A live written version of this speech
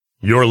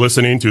You're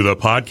listening to the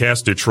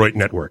Podcast Detroit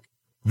Network.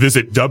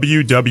 Visit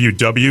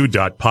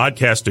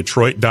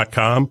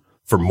www.podcastdetroit.com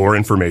for more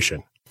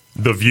information.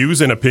 The views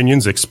and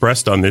opinions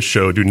expressed on this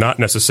show do not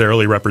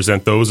necessarily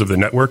represent those of the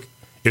network,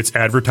 its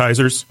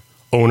advertisers,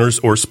 owners,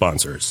 or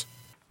sponsors.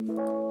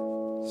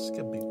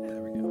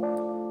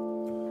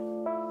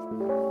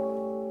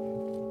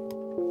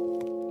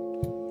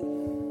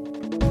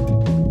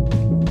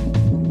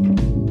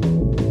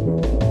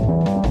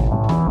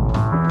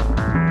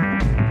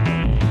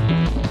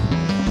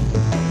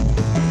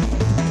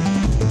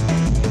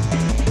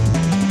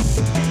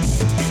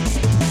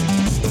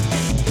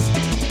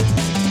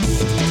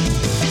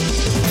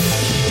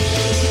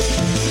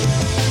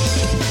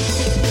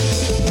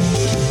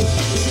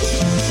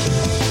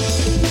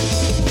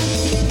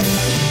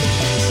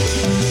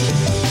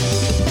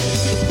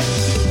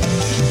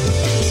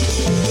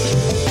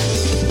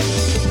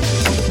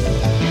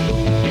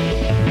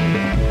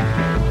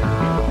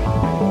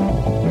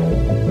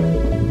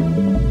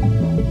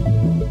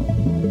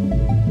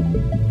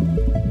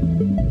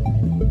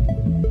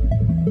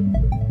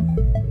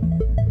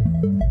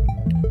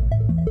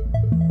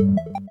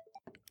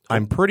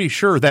 I'm pretty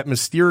sure that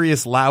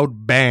mysterious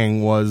loud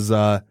bang was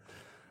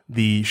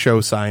the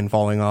show sign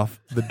falling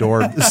off the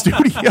door of the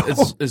studio.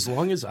 As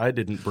long as I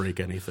didn't break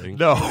anything.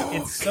 No.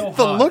 It's so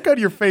The hot. look on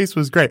your face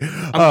was great.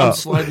 I'm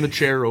sliding the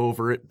chair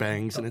over, it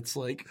bangs, and it's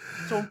like,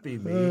 don't be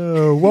me.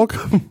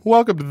 Welcome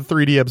to the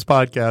 3DMs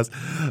podcast.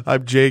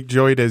 I'm Jake,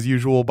 joined as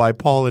usual by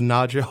Paul and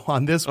Najo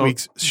on this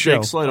week's show.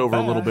 Jake, slide over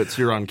a little bit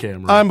so you're on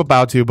camera. I'm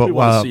about to, but we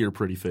want to see your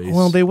pretty face.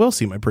 well, they will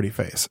see my pretty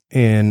face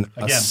in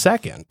a Again.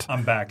 second.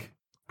 I'm back.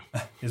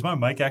 Is my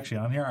mic actually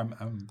on here?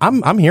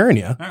 I'm hearing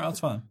you. All right,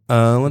 that's fine.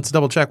 Let's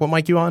double check. What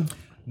mic you on?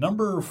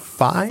 Number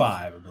Five?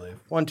 five, I believe.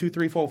 1, 2,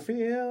 3, 4, 5.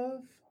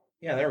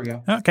 Yeah, there we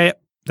go. Okay,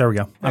 there we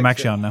go. I'm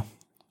actually on now.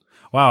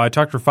 Wow, I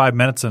talked for 5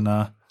 minutes and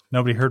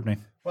nobody heard me.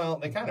 Well,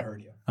 they kind of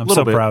heard you. I'm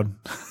Little so bit. proud.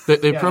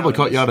 They Yeah, probably no,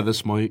 cut it you is. out of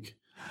this mic.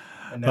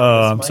 And Oh,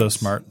 now I'm this so mic's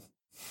smart.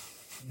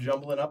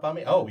 Jumbling up on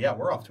me. Oh yeah,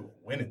 we're off to a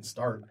winning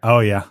start. Oh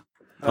yeah.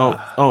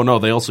 Oh no,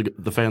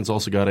 the fans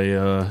also got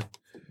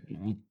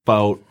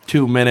about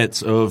 2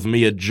 minutes of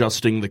me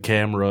adjusting the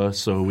camera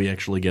so we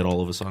actually get all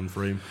of us on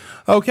frame.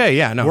 Okay,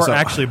 yeah, no, We're so,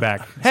 actually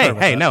back. Hey, Sorry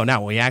about hey, that.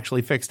 no, we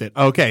actually fixed it.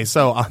 Okay,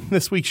 so on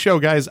this week's show,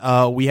 guys,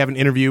 we have an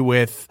interview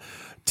with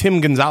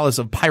Tim Gonzalez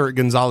of Pirate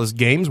Gonzalez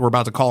Games. We're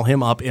about to call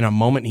him up in a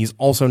moment. He's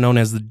also known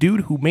as the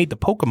dude who made the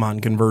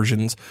Pokemon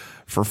conversions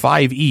for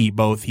 5E.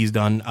 Both he's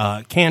done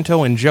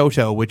Kanto and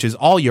Johto, which is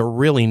all you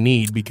really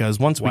need because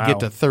once we Wow.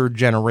 get to third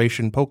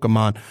generation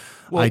Pokemon,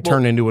 I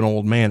turn into an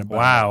old man. About it.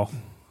 Wow.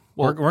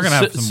 Well, We're gonna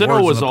have some Sinnoh words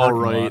in was the all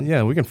parking right. lot.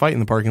 Yeah, we can fight in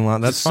the parking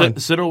lot. That's fine.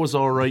 Sinnoh was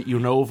all right.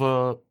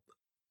 Unova,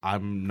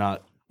 I'm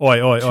not.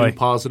 Oi. Too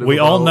positive We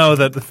all about- know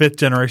that the 5th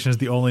generation is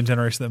the only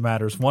generation that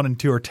matters. 1 and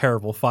 2 are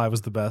terrible. 5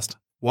 is the best.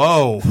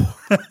 Whoa.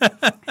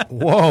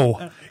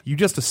 Whoa. You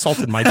just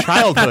assaulted my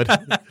childhood. All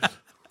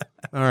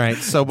right.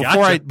 So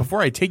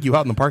before I take you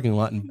out in the parking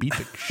lot and beat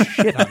the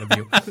shit out of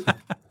you,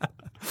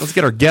 let's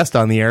get our guest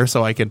on the air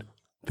so I can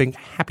think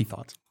happy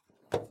thoughts.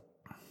 All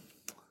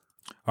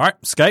right,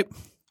 Skype.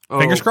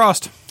 Fingers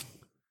crossed.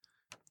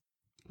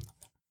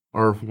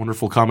 Our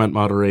wonderful comment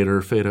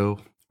moderator, Fado.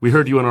 We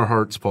heard you in our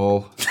hearts,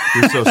 Paul.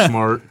 You're so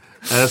smart.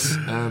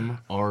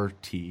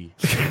 SMRT.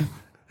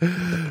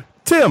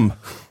 Tim,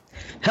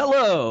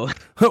 Hello.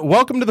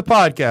 welcome to the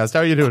podcast.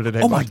 How are you doing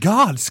today? Oh my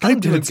God, Skype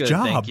did Doing its good,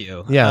 job. Thank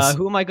you. Yes.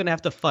 Who am I going to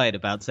have to fight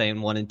about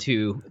saying 1 and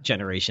 2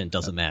 generation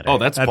doesn't matter? Oh,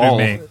 that's That'd Paul.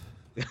 be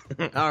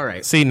me. all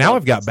right. See, now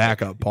I've got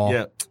backup, Paul.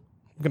 Yeah.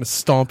 I'm going to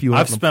stomp you out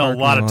I've in the spent a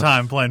parking lot of lot.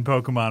 time playing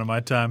Pokemon in my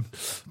time.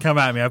 Come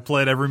at me. I've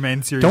played every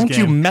main series Don't game.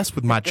 you mess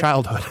with my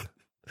childhood.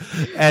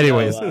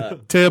 Anyways,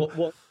 Tim,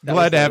 that glad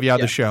was to have you on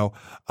yeah. the show.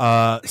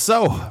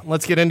 So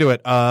let's get into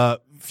it.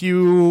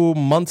 Few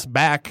months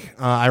back,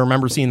 I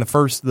remember seeing the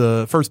first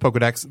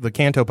Pokedex, the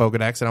Kanto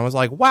Pokedex, and I was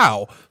like,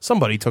 wow,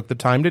 somebody took the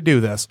time to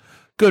do this.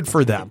 Good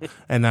for them.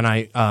 And then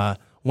I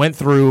went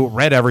through,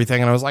 read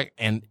everything, and I was like,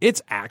 and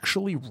it's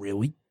actually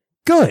really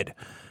good.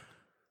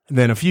 And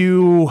then a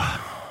few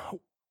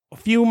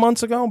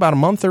months ago, about a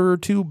month or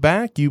two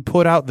back, you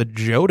put out the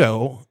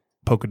Johto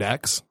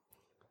Pokedex.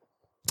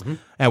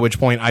 At which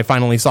point I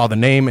finally saw the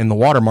name in the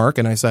watermark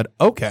and I said,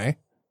 okay,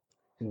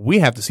 we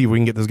have to see if we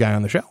can get this guy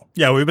on the show.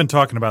 Yeah, we've been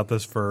talking about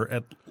this for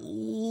at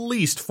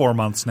least 4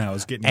 months now.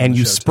 Is getting on And the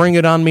you show, spring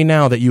it on me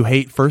now that you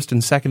hate first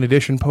and second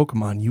edition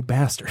Pokemon, you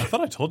bastard. I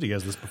thought I told you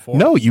guys this before.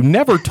 No, you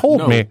never told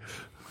No. me.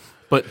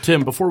 But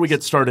Tim, before we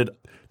get started,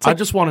 I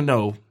just want to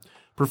know,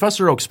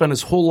 Professor Oak spent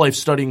his whole life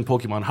studying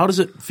Pokemon. How does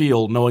it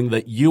feel knowing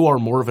that you are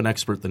more of an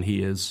expert than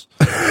he is?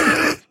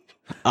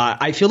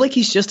 I feel like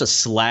he's just a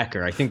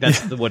slacker. I think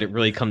that's what it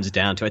really comes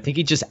down to. I think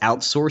he just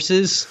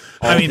outsources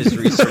all I mean, of his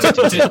research to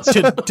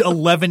to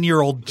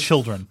 11-year-old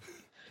children.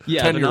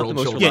 yeah, they're not the 10-year-old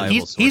most children. Yeah,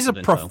 reliable he's source a of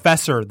info.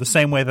 professor the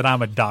same way that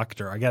I'm a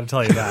doctor. I got to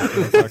tell you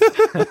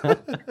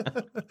that.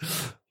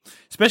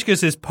 Especially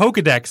because his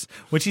Pokedex,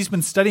 which he's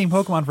been studying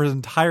Pokemon for his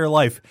entire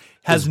life,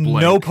 has Is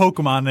blank. no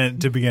Pokemon in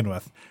it to begin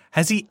with.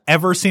 Has he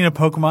ever seen a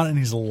Pokemon in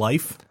his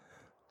life?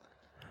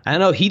 I don't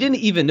know. He didn't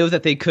even know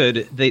that they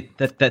could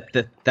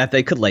that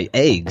they could lay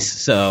eggs.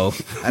 So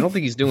I don't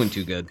think he's doing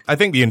too good. I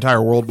think the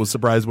entire world was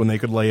surprised when they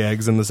could lay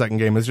eggs in the second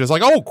game. It's just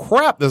like, oh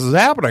crap, this is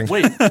happening.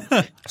 Wait,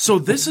 so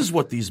this is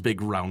what these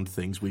big round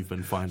things we've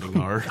been finding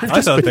are?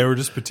 I thought they were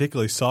just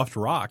particularly soft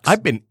rocks.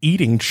 I've been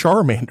eating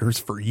Charmanders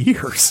for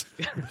years.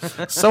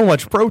 So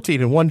much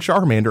protein in one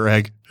Charmander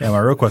egg. Yeah, my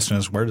real question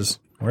is where's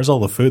all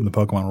the food in the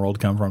Pokemon world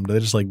come from? Do they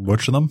just like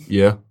butcher them?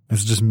 Yeah.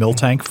 Is it just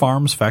Miltank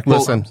farms, factories?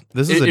 Listen,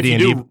 this is a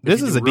D&D.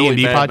 This is a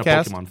D&D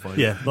podcast.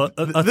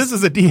 Yeah, This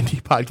is a D&D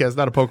podcast,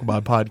 not a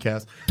Pokemon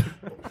podcast.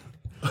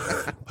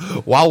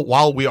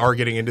 While we are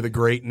getting into the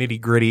great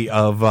nitty gritty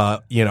of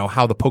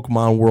how the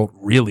Pokemon world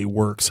really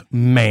works,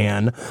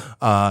 man,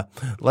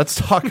 let's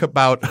talk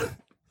about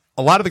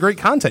a lot of the great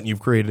content you've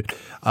created.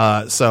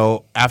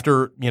 So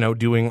after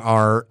doing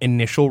our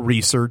initial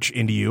research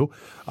into you,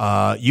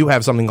 you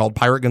have something called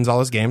Pirate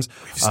Gonzalez Games.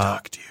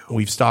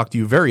 We've stalked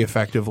you very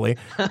effectively,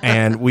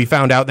 and we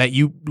found out that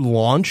you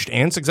launched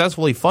and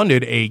successfully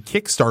funded a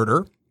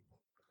Kickstarter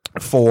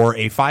for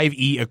a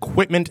 5e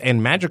equipment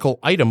and magical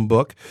item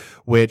book,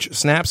 which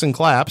snaps and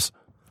claps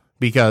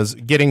because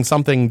getting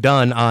something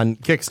done on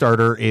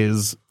Kickstarter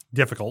is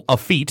difficult, a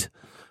feat.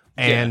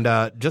 And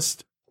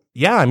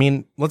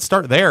let's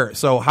start there.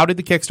 So how did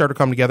the Kickstarter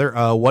come together?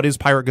 What is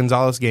Pirate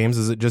Gonzalez Games?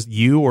 Is it just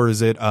you, or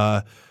is it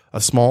a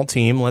small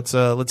team? Let's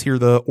hear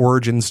the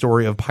origin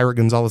story of Pirate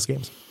Gonzalez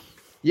Games.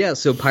 Yeah,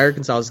 so Pirate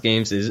Gonzalez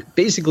Games is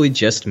basically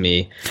just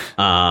me.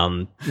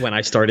 When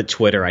I started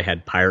Twitter, I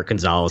had Pirate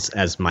Gonzalez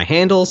as my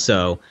handle,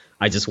 so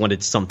I just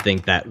wanted something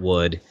that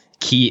would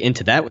key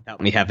into that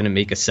without me having to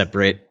make a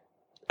separate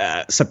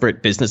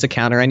business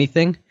account or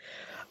anything.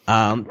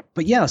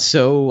 But yeah,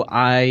 so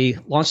I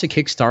launched a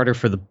Kickstarter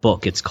for the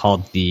book. It's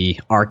called The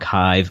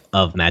Archive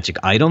of Magic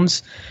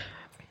Items.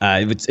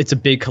 It's a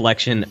big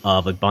collection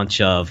of a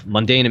bunch of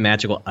mundane and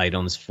magical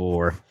items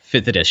for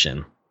 5th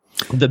edition.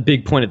 The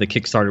big point of the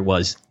Kickstarter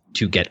was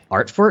to get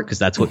art for it, because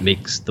that's what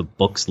makes the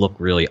books look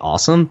really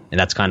awesome. And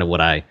that's kind of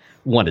what I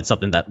wanted,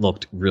 something that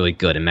looked really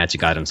good. And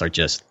magic items are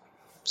just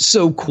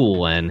so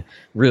cool and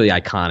really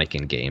iconic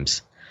in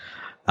games.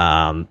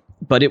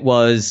 But it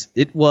was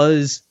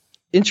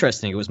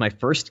interesting. It was my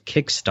first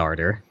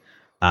Kickstarter,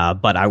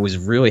 but I was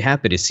really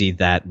happy to see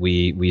that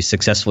we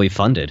successfully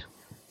funded.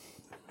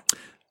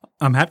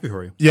 I'm happy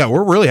for you. Yeah,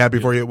 we're really happy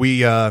for you. We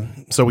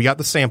got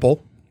the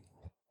sample.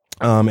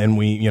 And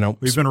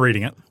we've been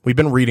reading it. We've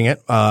been reading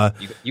it.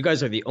 You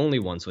guys are the only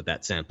ones with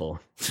that sample.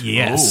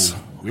 Yes.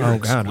 Oh,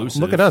 God.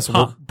 exclusive. Look at us.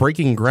 We're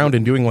breaking ground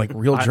and doing like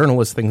real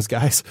journalist things,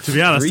 guys. To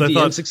be honest, 3 I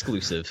thought DMs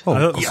exclusive.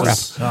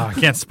 I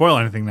can't spoil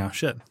anything now.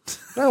 Shit.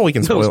 No, we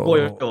can No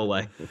spoil. spoil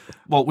away.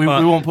 Well, we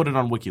won't put it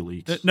on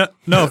WikiLeaks.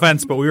 No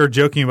offense, but we were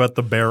joking about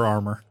the bear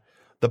armor.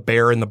 The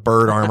bear and the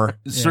bird armor.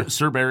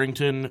 Sir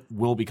Barrington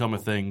will become a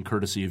thing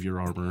courtesy of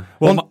your armor.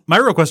 Well, my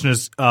real question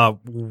is,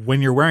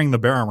 when you're wearing the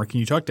bear armor, can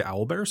you talk to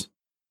owl bears?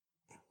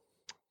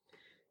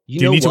 Do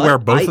you need to wear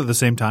both at the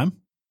same time?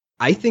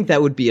 I think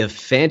that would be a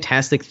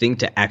fantastic thing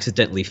to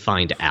accidentally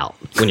find out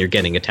when you're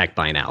getting attacked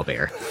by an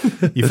owlbear.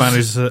 You find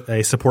he's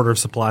a supporter of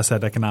supply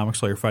side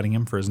economics while you're fighting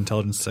him for his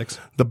intelligence 6?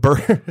 The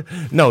person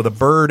with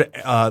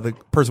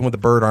the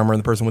bird armor and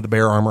the person with the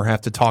bear armor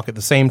have to talk at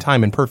the same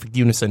time in perfect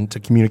unison to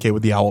communicate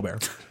with the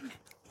owlbear.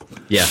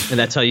 Yeah, and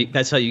that's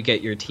how you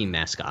get your team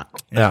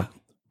mascot. Yeah.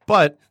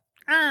 But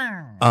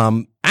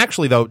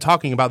actually though,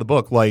 talking about the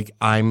book, like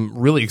I'm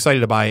really excited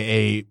to buy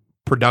a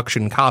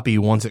production copy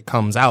once it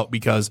comes out,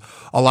 because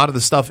a lot of the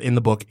stuff in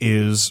the book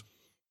is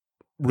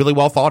really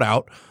well thought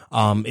out.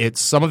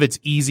 Some of it's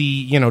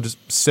easy,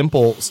 just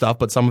simple stuff,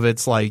 but some of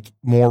it's like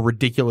more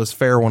ridiculous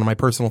fare. One of my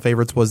personal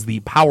favorites was the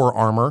power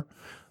armor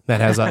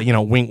that has a,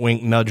 wink,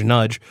 wink, nudge,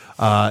 nudge.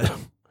 If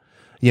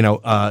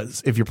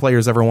your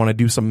players ever want to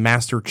do some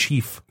Master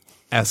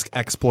Chief-esque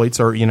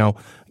exploits or,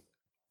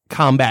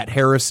 combat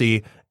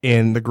heresy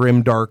in the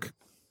grim, dark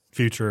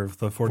future of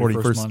the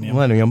 41st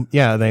millennium.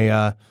 Yeah,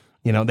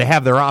 they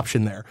have their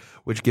option there,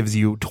 which gives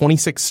you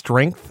 26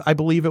 strength, I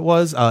believe it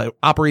was.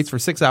 Operates for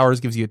 6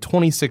 hours, gives you a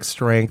 26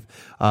 strength,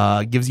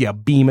 gives you a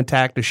beam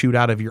attack to shoot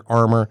out of your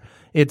armor.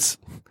 It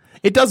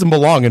doesn't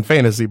belong in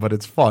fantasy, but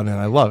it's fun and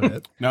I love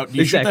it. Now, do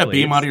you shoot that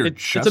beam out of your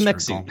chest? It's a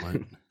mech suit.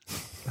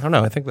 I don't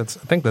know. I think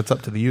that's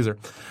up to the user.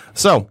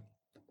 So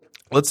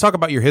let's talk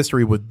about your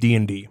history with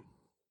D&D.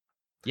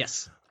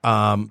 Yes.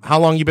 How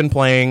long you been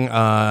playing?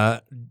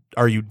 Are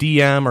you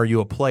DM? Are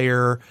you a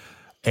player?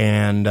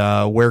 And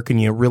where can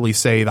you really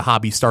say the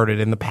hobby started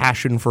and the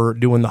passion for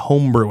doing the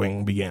home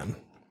brewing began?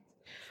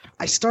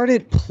 I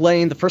started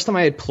playing, the first time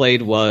I had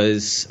played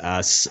was,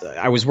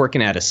 I was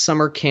working at a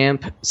summer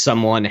camp.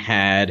 Someone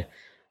had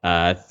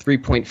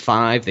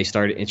 3.5. They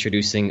started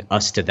introducing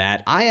us to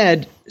that. I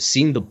had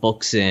seen the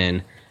books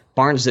in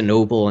Barnes &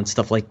 Noble and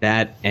stuff like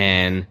that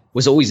and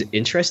was always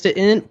interested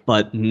in it,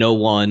 but no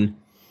one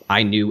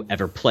I knew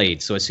ever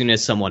played. So as soon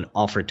as someone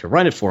offered to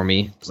run it for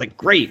me, I was like,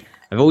 great,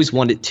 I've always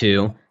wanted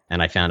to.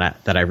 And I found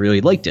out that I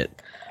really liked it.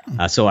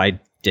 So I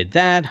did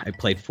that. I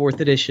played 4th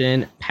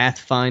edition,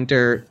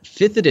 Pathfinder.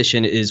 5th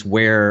edition is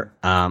where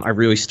I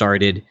really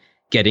started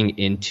getting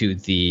into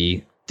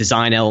the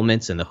design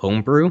elements and the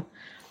homebrew,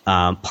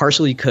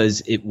 partially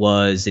because it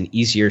was an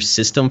easier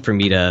system for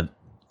me to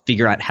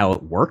figure out how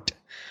it worked.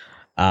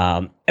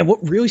 And what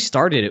really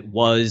started it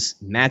was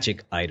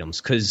magic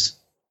items, because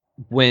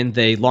when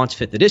they launched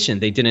 5th edition,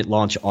 they didn't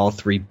launch all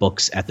 3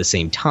 books at the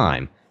same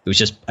time. It was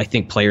just, I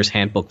think, Player's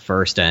Handbook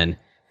first, and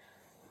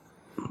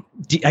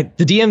the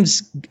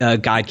DM's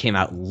guide came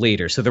out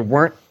later, so there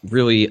weren't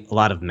really a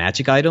lot of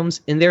magic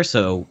items in there.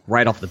 So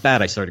right off the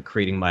bat, I started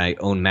creating my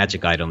own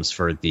magic items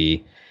for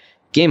the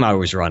game I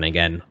was running,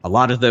 and a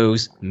lot of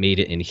those made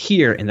it in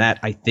here, and that,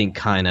 I think,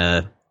 kind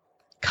of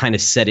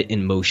set it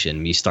in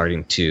motion, me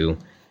starting to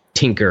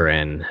tinker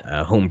and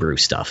homebrew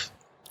stuff.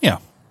 Yeah.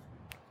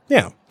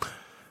 Yeah.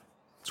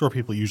 That's where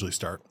people usually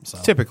start. So.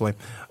 Typically.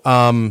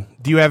 Do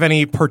you have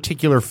any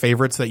particular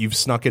favorites that you've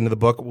snuck into the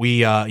book?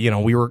 We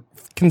were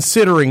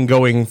considering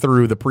going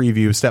through the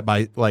preview step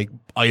by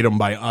item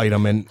by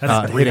item, and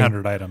that's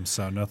 300 items.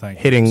 So no thank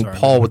you. Hitting Sorry,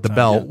 Paul with the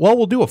bell. yet. Well,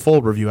 we'll do a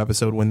full review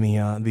episode when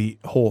the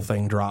whole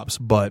thing drops.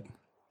 But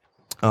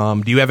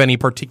do you have any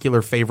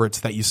particular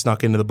favorites that you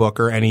snuck into the book,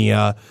 or any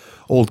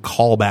old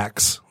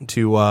callbacks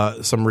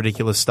to some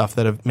ridiculous stuff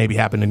that have maybe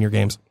happened in your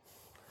games?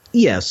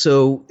 Yeah,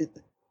 so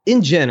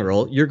in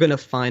general, you're going to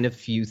find a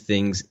few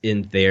things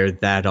in there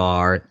that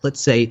are, let's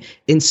say,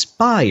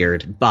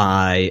 inspired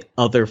by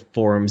other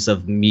forms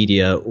of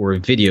media or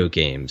video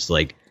games,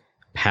 like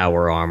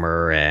power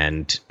armor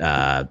and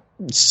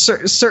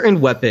certain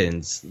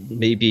weapons.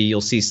 Maybe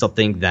you'll see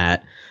something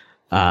that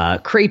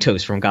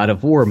Kratos from God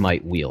of War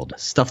might wield.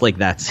 Stuff like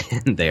that's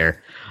in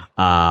there.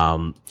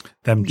 Them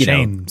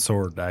chain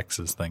sword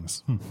axes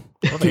things.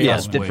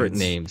 Yes, different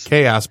names.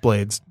 Chaos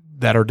blades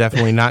that are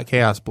definitely not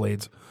Chaos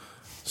blades.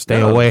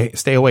 Stay away,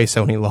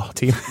 Sony Law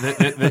team.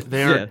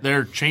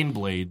 They're chain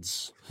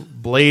blades.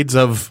 Blades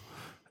of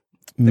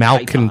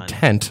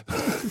malcontent.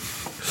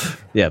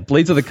 Yeah,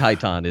 Blades of the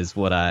Chiton is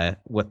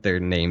what they're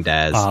named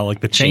as.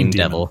 Like the chain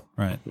devil,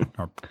 right?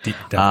 Or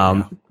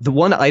devil, The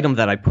one item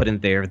that I put in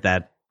there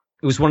that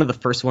it was one of the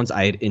first ones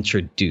I had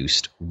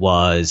introduced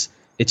was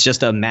it's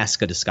just a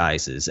mask of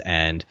disguises,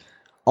 and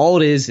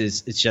all it is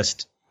it's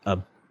just a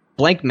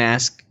blank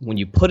mask. When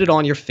you put it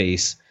on your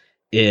face,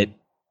 it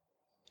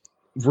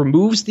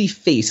removes the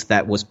face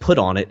that was put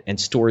on it and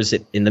stores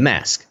it in the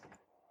mask.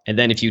 And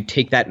then if you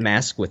take that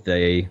mask with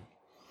a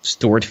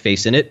stored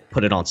face in it,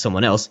 put it on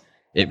someone else,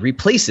 it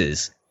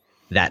replaces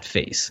that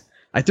face.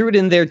 I threw it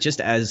in there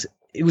just as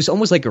it was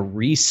almost like a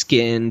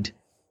reskinned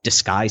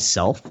disguise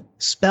self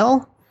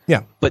spell.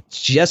 Yeah. But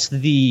just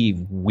the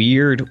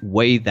weird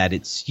way that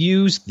it's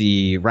used,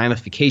 the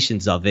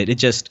ramifications of it, it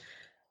just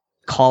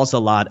caused a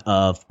lot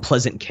of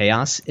pleasant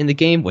chaos in the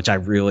game, which I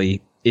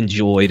really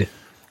enjoyed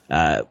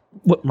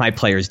what my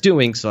players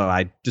doing. So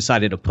I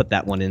decided to put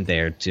that one in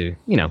there to,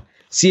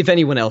 see if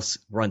anyone else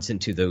runs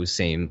into those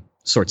same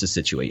sorts of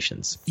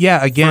situations.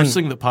 Yeah, again. First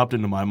thing that popped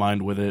into my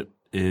mind with it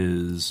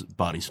is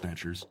body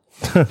snatchers.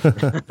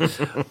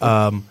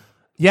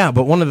 Yeah,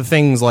 but one of the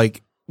things,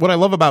 like, what I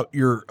love about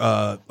your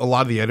a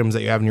lot of the items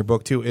that you have in your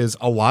book too is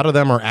a lot of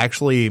them are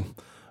actually,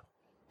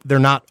 they're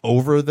not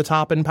over the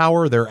top in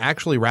power. They're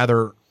actually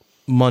rather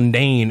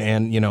mundane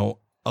and,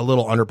 a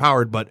little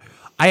underpowered. But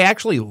I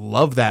actually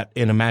love that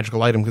in a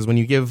magical item, because when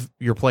you give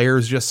your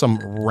players just some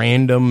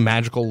random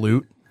magical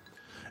loot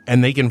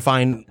and they can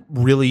find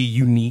really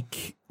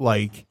unique,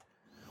 like,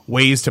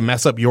 ways to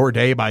mess up your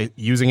day by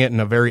using it in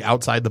a very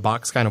outside the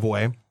box kind of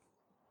way.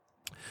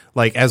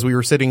 Like, as we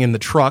were sitting in the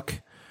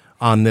truck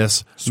on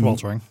this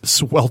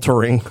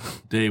sweltering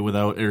day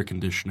without air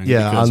conditioning,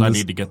 Yeah, because on I this-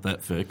 need to get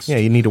that fixed. Yeah,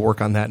 you need to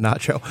work on that,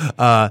 Nacho.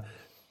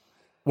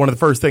 One of the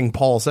first things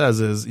Paul says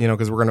is,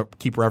 because we're going to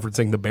keep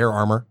referencing the bear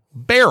armor.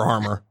 Bear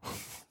armor.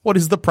 What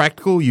is the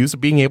practical use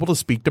of being able to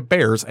speak to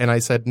bears? And I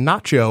said,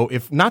 Nacho,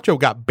 if Nacho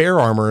got bear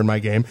armor in my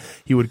game,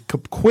 he would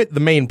quit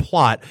the main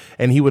plot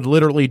and he would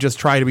literally just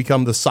try to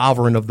become the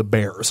sovereign of the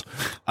bears.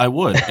 I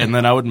would, and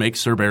then I would make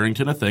Sir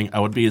Barrington a thing. I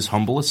would be his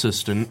humble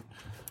assistant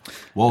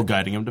while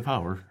guiding him to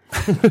power.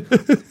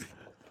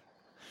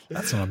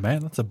 That's not a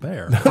man. That's a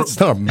bear. That's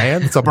not a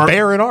man. It's a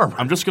bear in armor.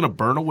 I'm just going to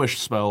burn a wish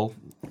spell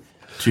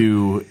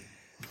to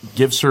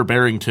give Sir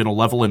Barrington a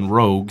level in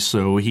rogue,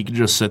 so he can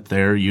just sit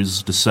there,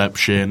 use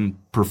deception,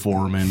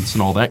 performance,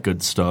 and all that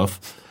good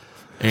stuff,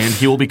 and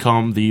he will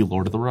become the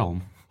Lord of the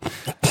Realm.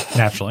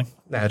 Naturally.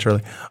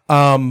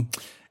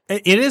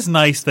 It is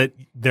nice that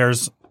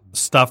there's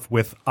stuff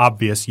with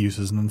obvious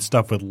uses and then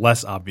stuff with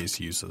less obvious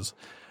uses.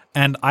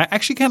 And I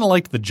actually kind of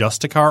liked the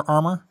Justicar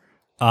armor.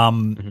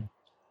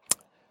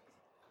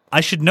 I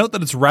should note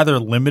that it's rather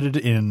limited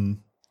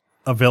in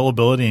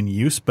availability and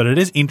use, but it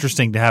is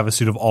interesting to have a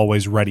suit of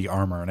always ready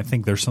armor, and I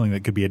think there's something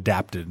that could be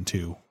adapted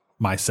into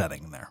my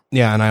setting there.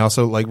 Yeah, and I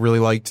also really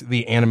liked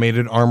the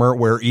animated armor,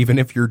 where even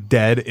if you're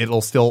dead,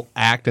 it'll still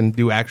act and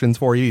do actions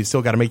for you. You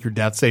still got to make your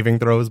death saving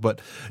throws, but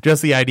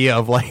just the idea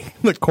of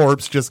the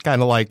corpse just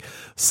kind of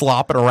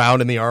slopping around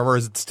in the armor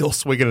as it's still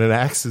swinging an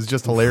axe is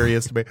just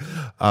hilarious to me.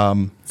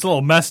 It's a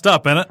little messed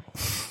up, isn't it?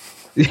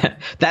 Yeah,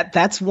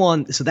 that's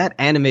one. So that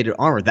animated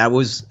armor,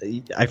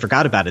 I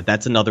forgot about it.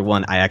 That's another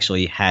one I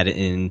actually had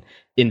in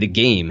the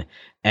game,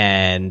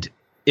 and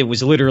it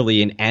was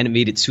literally an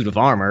animated suit of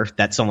armor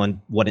that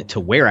someone wanted to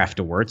wear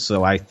afterwards.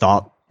 So I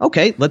thought,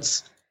 okay,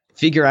 let's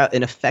figure out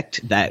an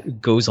effect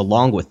that goes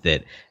along with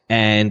it.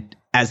 And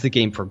as the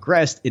game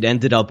progressed, it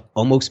ended up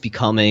almost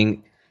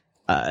becoming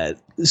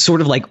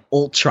sort of like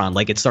Ultron.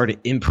 Like it started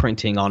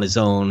imprinting on his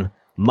own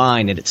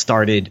mind, and it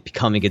started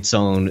becoming its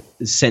own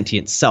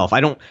sentient self. I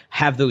don't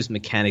have those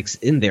mechanics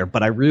in there,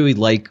 but I really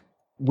like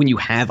when you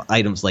have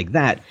items like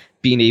that,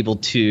 being able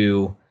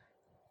to,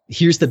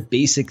 here's the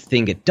basic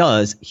thing it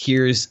does,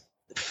 here's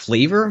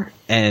flavor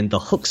and the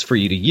hooks for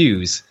you to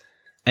use,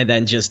 and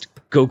then just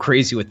go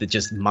crazy with it,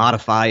 just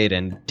modify it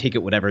and take it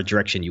whatever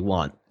direction you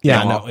want.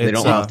 Yeah, they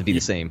don't have to be the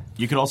same.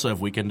 You could also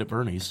have Weekend at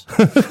Bernie's.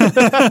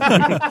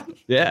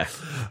 Yeah,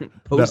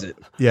 pose it.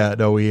 Yeah,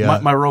 no,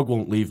 My rogue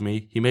won't leave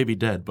me. He may be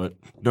dead, but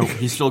no,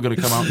 he's still going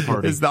to come out and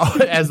party. as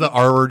the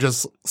armor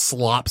just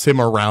slops him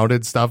around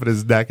and stuff, and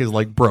his neck is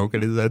like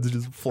broken, his head's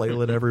just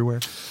flailing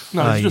everywhere.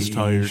 No, he's just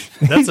tired.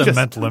 That's a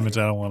mental image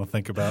I don't want to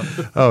think about.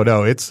 Oh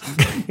no,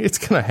 it's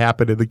gonna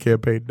happen in the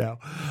campaign now.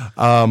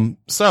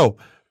 So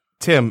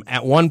Tim,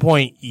 at one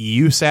point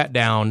you sat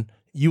down,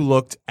 you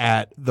looked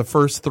at the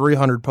first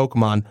 300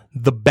 Pokemon,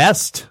 the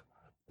best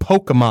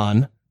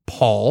Pokemon,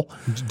 Paul.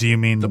 Do you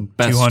mean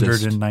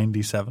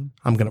 297?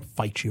 I'm going to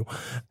fight you.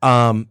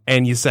 And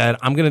you said,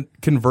 I'm going to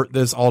convert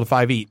this all to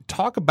 5e.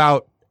 Talk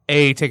about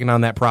taking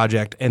on that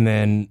project, and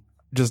then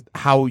just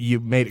how you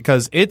made it,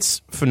 because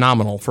it's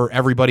phenomenal for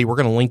everybody. We're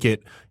going to link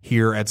it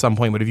here at some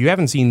point, but if you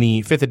haven't seen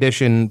the 5th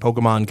edition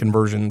Pokemon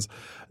conversions,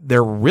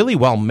 they're really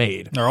well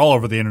made. They're all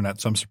over the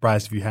internet, so I'm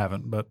surprised if you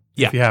haven't, but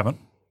if you haven't,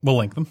 we'll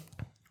link them.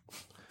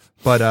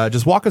 But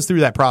just walk us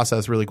through that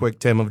process really quick,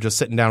 Tim, of just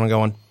sitting down and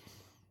going,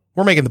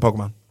 we're making the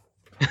Pokemon.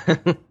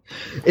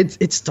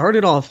 It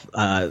started off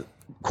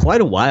quite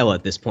a while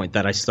at this point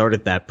that I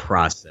started that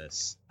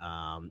process.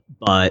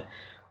 But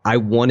I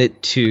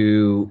wanted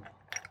to,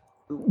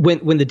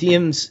 when the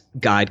DM's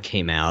guide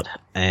came out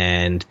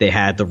and they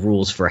had the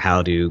rules for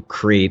how to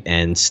create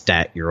and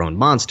stat your own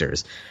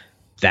monsters,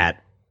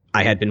 that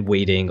I had been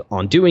waiting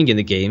on doing in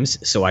the games,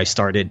 so I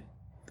started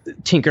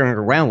tinkering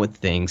around with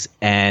things,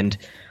 and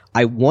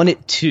I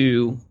wanted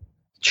to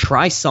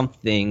try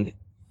something,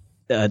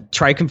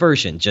 try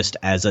conversion just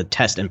as a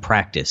test and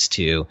practice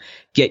to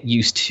get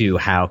used to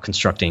how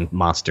constructing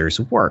monsters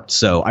worked.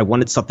 So I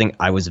wanted something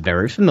I was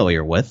very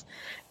familiar with,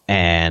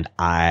 and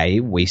I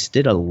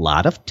wasted a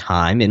lot of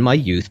time in my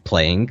youth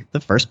playing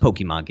the first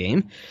Pokemon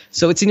game.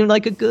 So it seemed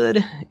like a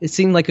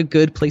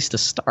good place to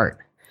start.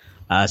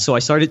 So I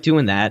started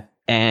doing that,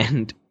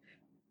 and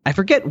I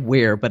forget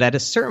where, but at a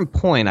certain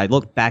point, I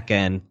looked back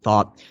and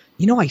thought,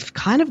 I've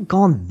kind of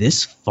gone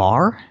this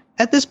far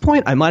at this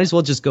point. I might as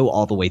well just go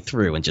all the way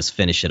through and just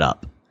finish it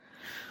up.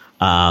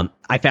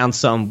 I found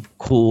some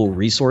cool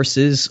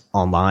resources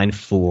online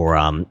for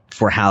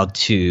how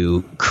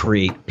to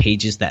create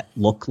pages that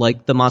look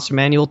like the monster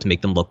manual to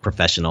make them look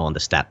professional and the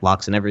stat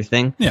blocks and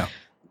everything. Yeah.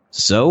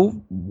 So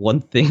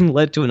one thing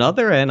led to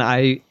another, and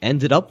I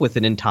ended up with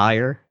an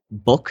entire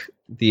book,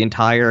 the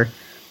entire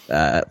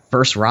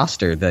first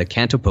roster, the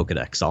Kanto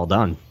Pokedex, all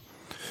done.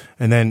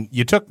 And then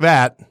you took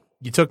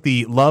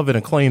the love and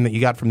acclaim that you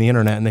got from the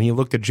internet, and then you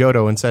looked at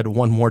Johto and said,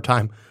 one more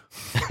time.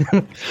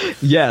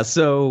 Yeah,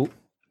 so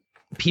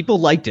people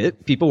liked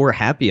it. People were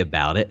happy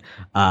about it.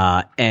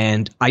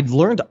 And I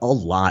learned a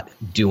lot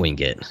doing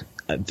it.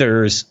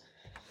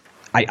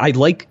 I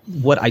like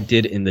what I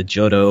did in the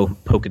Johto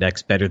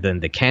Pokedex better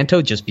than the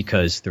Kanto, just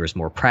because there was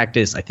more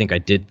practice. I think I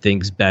did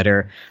things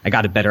better. I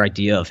got a better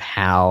idea of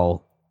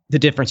how the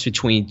difference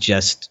between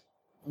just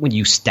when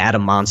you stat a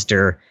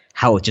monster,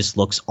 how it just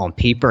looks on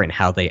paper and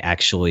how they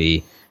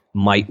actually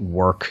might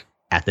work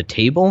at the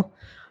table.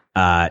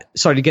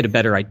 Started to get a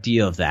better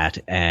idea of that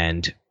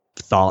and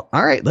thought,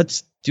 all right,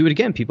 let's do it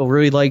again. People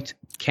really liked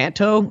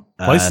Kanto.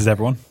 Places,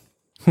 everyone.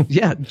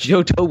 Yeah,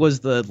 Johto was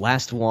the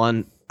last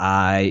one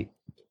I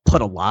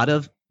put a lot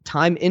of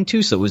time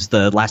into, so it was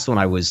the last one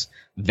I was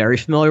very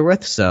familiar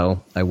with,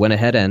 so I went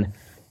ahead and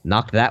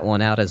knocked that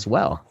one out as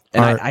well.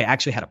 And I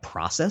actually had a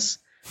process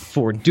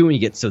for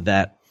doing it so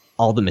that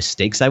all the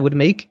mistakes I would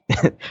make,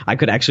 I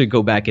could actually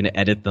go back and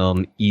edit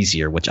them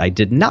easier, which I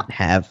did not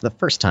have the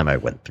first time I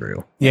went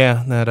through.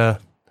 Yeah,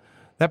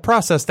 that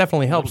process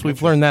definitely helps.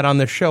 We've learned that on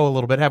this show a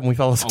little bit, haven't we,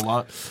 fellas? A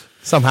lot.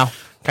 Somehow,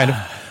 kind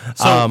of.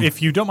 So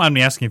if you don't mind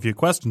me asking a few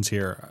questions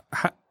here,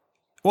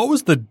 what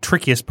was the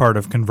trickiest part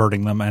of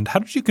converting them, and how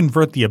did you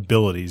convert the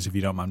abilities, if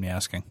you don't mind me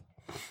asking?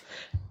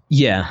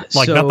 Yeah.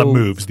 Like, not the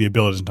moves, the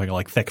abilities, I'm talking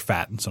like thick,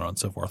 fat, and so on and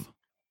so forth.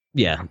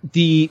 Yeah.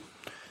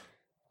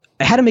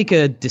 I had to make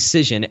a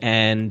decision,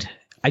 and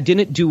I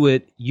didn't do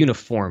it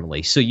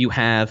uniformly. So you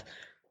have,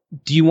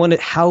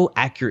 how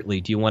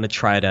accurately do you want to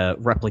try to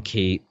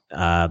replicate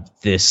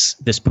this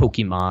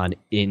Pokemon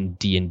in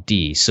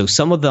D&D? So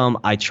some of them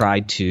I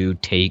tried to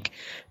take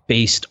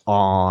based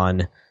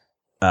on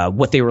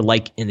what they were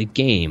like in the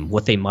game,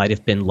 what they might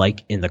have been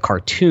like in the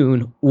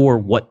cartoon, or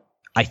what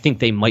I think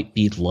they might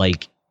be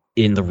like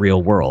in the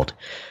real world.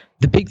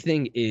 The big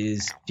thing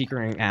is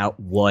figuring out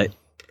what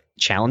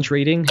challenge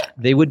rating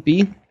they would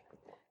be,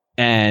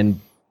 and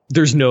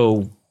there's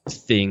no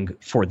thing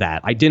for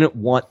that. I didn't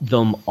want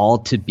them all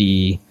to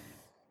be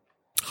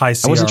High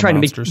CR I wasn't trying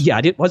monsters.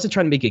 to make wasn't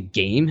trying to make a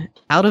game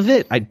out of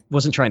it. I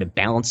wasn't trying to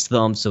balance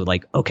them. So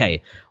like,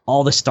 okay,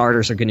 all the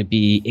starters are going to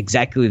be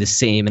exactly the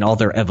same in all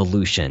their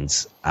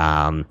evolutions.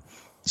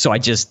 So I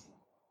just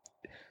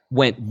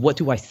went, what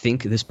do I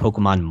think this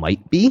Pokemon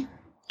might be,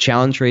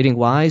 challenge rating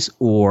wise,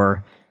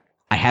 or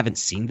I haven't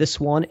seen this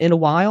one in a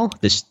while.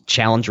 This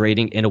challenge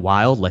rating in a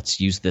while. Let's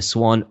use this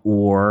one,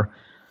 or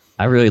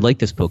I really like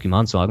this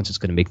Pokemon, so I'm just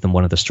going to make them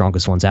one of the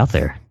strongest ones out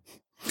there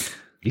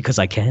because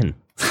I can.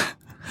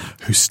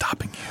 Who's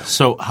stopping you?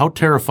 So, how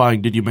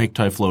terrifying did you make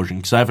Typhlosion?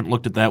 Because I haven't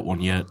looked at that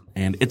one yet,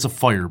 and it's a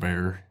fire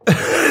bear.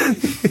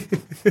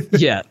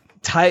 Yeah,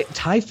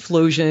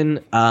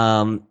 Typhlosion.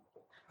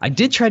 I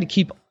did try to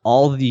keep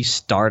all of these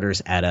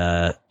starters at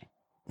a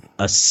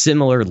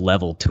similar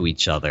level to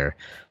each other,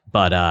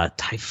 but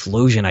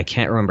Typhlosion, I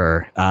can't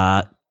remember.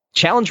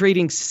 Challenge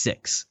rating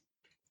 6.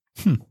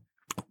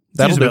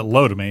 Seems a bit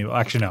low to me.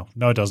 Actually,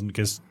 no, it doesn't,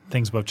 because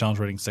things above challenge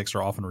rating 6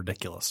 are often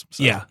ridiculous.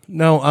 So. Yeah.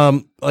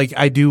 No, like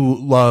I do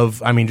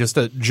love, I mean, just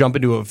to jump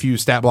into a few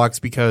stat blocks,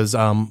 because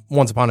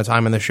once upon a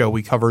time in the show,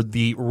 we covered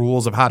the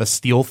rules of how to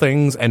steal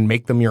things and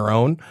make them your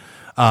own,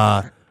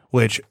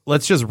 which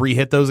let's just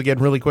re-hit those again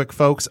really quick,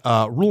 folks.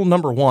 Rule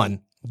number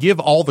 1, give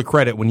all the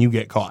credit when you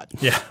get caught.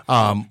 Yeah.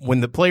 When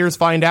the players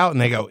find out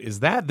and they go, is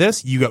that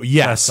this? You go,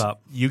 yes, Mess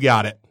up. you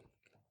got it.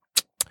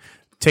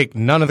 Take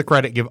none of the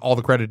credit, give all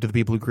the credit to the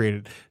people who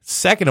created it.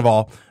 Second of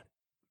all,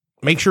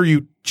 make sure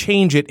you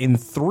change it in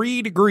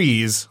 3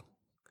 degrees.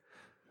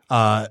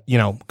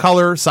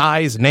 Color,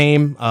 size,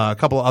 name, a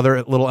couple of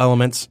other little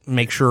elements.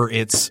 Make sure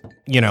it's,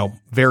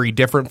 very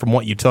different from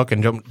what you took,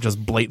 and don't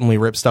just blatantly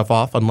rip stuff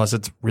off unless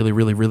it's really,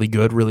 really, really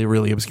good, really,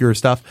 really obscure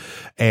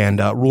stuff. And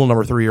rule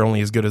number 3, you're only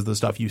as good as the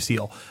stuff you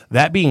steal.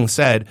 That being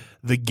said,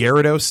 the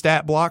Gyarados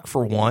stat block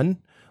for 1,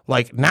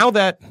 like now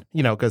that,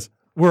 because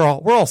we're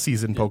all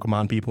seasoned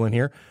Pokemon people in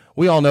here.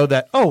 We all know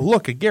that, oh,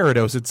 look, a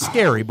Gyarados, it's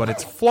scary, but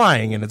it's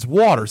flying and it's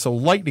water, so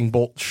Lightning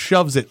Bolt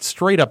shoves it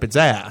straight up its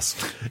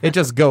ass. It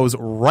just goes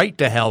right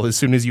to hell as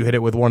soon as you hit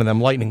it with one of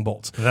them Lightning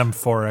Bolts. Them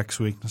 4X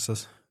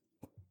weaknesses.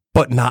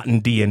 But not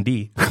in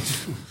D&D.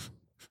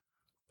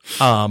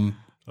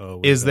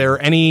 Is there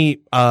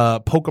any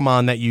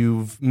Pokemon that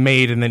you've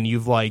made and then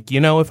you've like,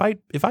 if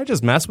I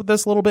just mess with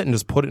this a little bit and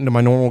just put it into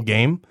my normal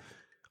game,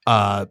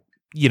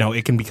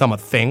 it can become a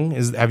thing?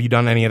 Have you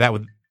done any of that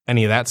with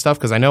any of that stuff?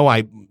 Because I know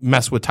I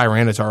mess with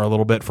Tyranitar a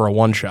little bit for a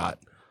one-shot.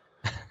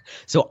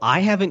 So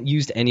I haven't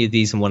used any of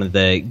these in one of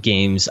the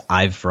games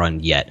I've run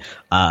yet.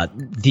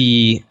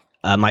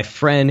 My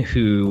friend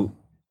who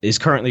is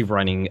currently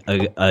running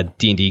a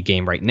D&D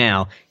game right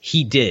now,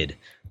 he did.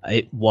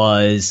 It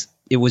was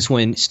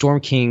when Storm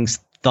King's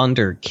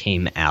Thunder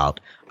came out.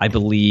 I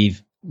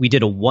believe we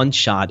did a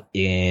one-shot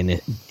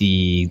in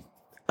the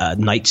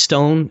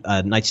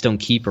Nightstone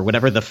Keep, or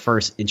whatever the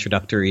first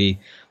introductory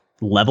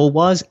level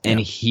was, and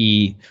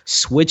he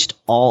switched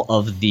all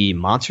of the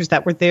monsters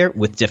that were there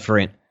with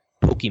different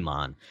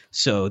Pokemon.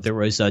 So there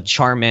was a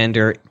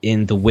Charmander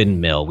in the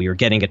windmill. We were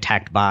getting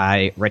attacked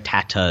by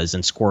Rattatas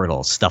and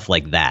Squirtles, stuff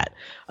like that.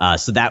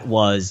 So that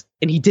was,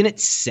 and he didn't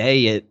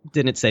say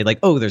like,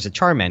 oh, there's a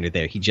Charmander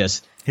there. He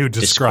would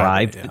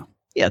describe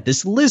it,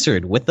 this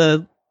lizard with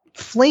a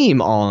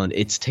flame on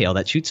its tail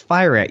that shoots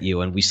fire at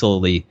you, and we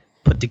slowly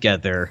put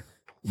together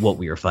what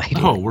we were fighting.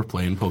 Oh, we're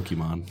playing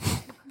Pokemon.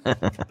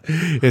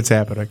 It's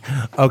happening.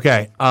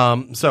 Okay.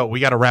 So we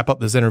got to wrap up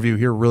this interview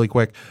here really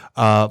quick.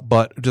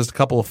 But just a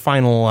couple of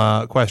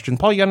final questions.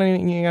 Paul, you got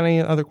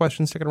any other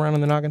questions sticking around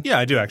in the noggin? Yeah,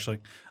 I do actually.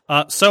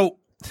 So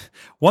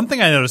one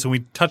thing I noticed, and we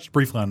touched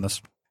briefly on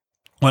this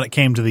when it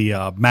came to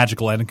the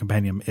Magical Item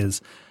Compendium,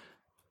 is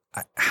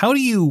how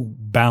do you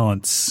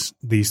balance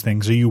these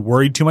things? Are you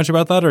worried too much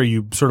about that, or are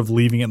you sort of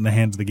leaving it in the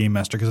hands of the game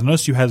master? Because I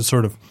noticed you had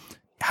sort of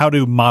how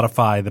to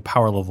modify the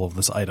power level of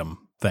this item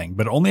thing,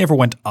 but it only ever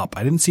went up.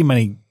 I didn't see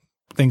many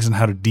things on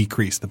how to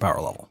decrease the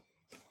power level.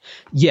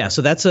 Yeah,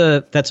 so that's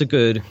a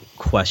good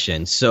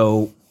question.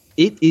 So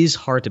it is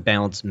hard to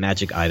balance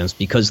magic items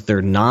because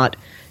they're not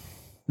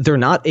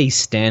a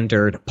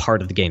standard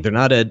part of the game. They're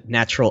not a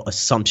natural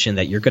assumption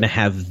that you're going to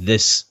have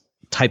this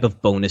type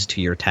of bonus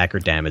to your attack or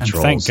damage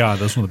rolls. Thank God,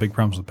 that's one of the big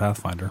problems with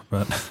Pathfinder.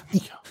 But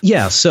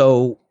yeah,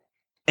 so.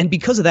 And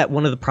because of that,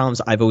 one of the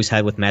problems I've always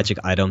had with magic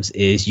items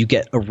is you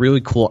get a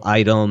really cool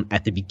item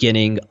at the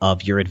beginning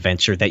of your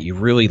adventure that you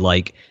really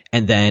like,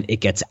 and then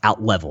it gets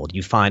out-leveled.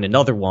 You find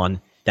another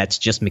one that's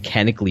just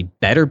mechanically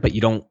better, but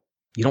you don't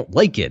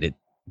like it.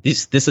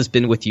 This has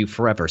been with you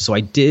forever. So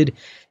I did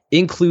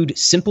include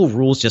simple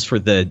rules just for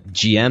the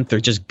GM. They're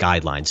just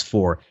guidelines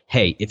for,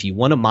 hey, if you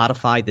want to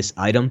modify this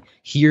item,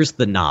 here's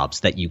the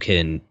knobs that you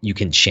can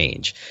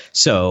change.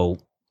 So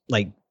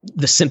like,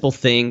 the simple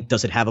thing,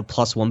 does it have a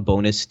 +1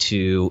 bonus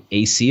to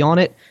AC on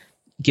it?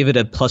 Give it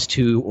a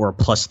 +2 or a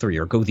 +3,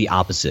 or go the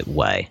opposite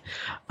way.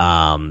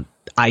 I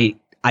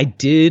I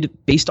did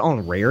based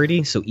on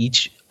rarity. So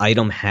each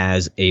item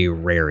has a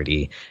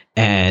rarity,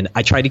 and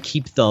I try to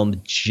keep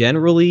them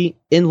generally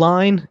in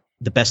line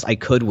the best I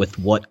could with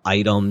what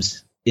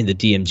items in the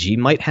DMG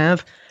might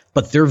have,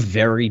 but they're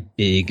very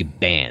big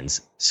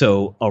bands.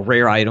 So a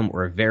rare item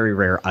or a very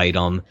rare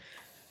item,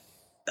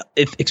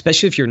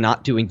 especially if you're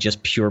not doing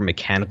just pure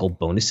mechanical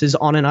bonuses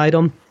on an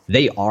item,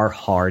 they are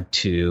hard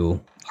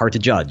to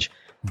judge.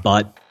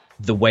 But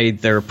the way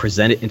they're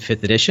presented in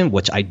 5th edition,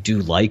 which I do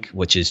like,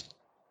 which is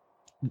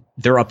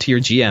they're up to your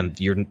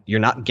GM. You're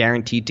not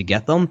guaranteed to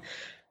get them.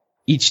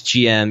 Each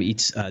GM,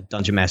 each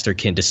dungeon master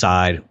can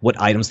decide what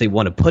items they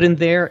want to put in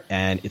there,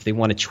 and if they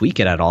want to tweak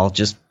it at all,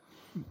 just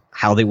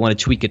how they want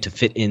to tweak it to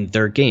fit in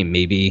their game.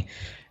 Maybe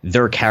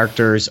their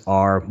characters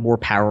are more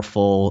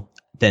powerful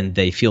than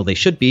they feel they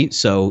should be,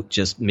 so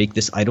just make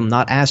this item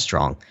not as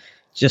strong.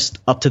 Just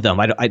up to them.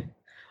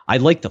 I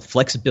like the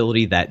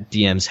flexibility that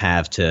DMs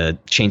have to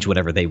change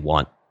whatever they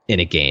want in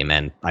a game,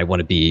 and I want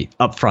to be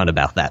upfront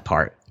about that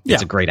part. Yeah.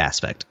 It's a great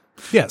aspect.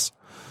 Yes.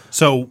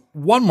 So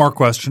one more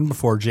question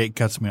before Jake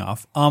cuts me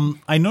off.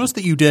 I noticed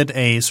that you did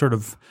a sort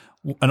of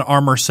an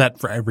armor set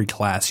for every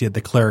class. You had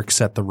the cleric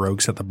set, the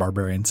rogue set, the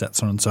barbarian set,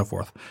 so on and so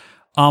forth.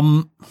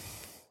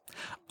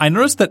 I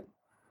noticed that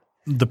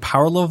the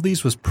power level of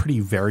these was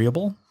pretty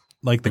variable.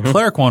 Like the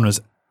cleric one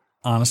was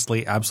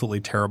honestly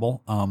absolutely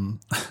terrible.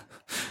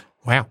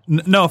 Wow.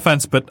 No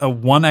offense, but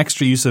one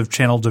extra use of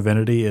channel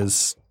divinity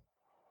is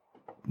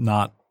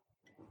not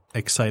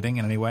exciting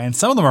in any way. And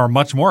some of them are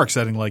much more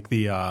exciting, like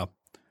the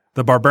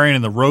barbarian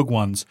and the rogue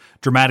ones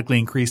dramatically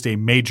increased a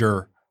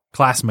major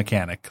class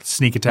mechanic,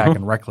 sneak attack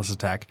and reckless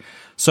attack.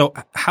 So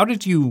how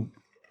did you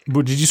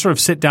sort of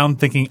sit down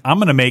thinking, I'm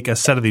going to make a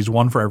set of these,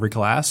 one for every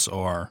class,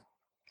 or?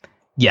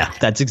 Yeah,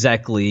 that's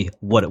exactly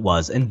what it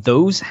was. And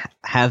those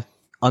have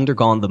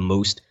undergone the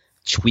most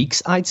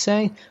tweaks, I'd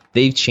say.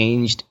 They've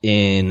changed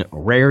in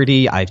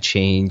rarity. I've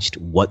changed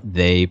what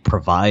they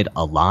provide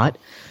a lot.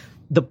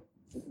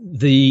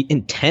 The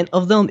intent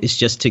of them is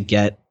just to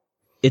get,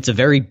 it's a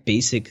very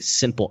basic,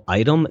 simple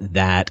item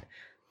that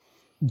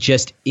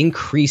just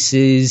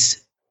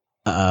increases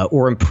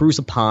or improves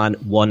upon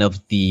one of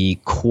the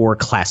core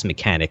class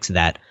mechanics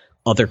that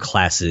other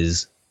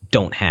classes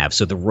don't have.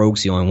 So the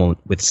rogue's the only one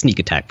with sneak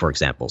attack, for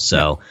example.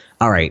 So,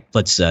 all right,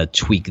 let's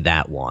tweak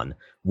that one.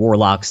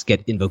 Warlocks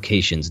get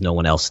invocations, no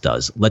one else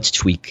does. Let's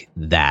tweak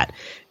that.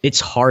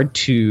 It's hard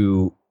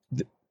to...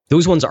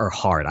 Those ones are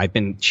hard. I've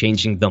been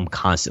changing them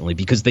constantly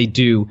because they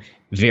do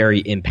vary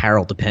in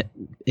power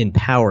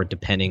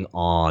depending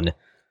on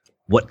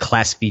what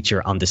class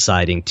feature I'm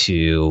deciding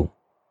to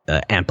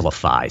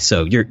amplify.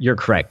 So you're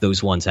correct.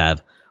 Those ones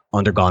have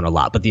undergone a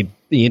lot. But the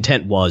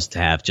intent was to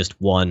have just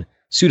one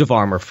suit of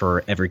armor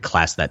for every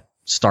class that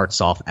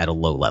starts off at a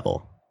low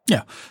level.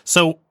 Yeah.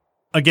 So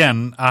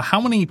again, how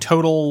many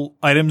total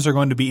items are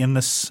going to be in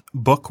this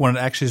book when it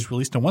actually is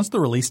released? And what's the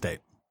release date?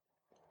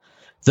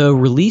 The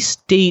release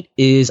date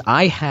is,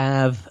 I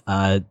have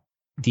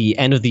the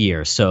end of the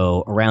year,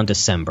 so around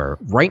December.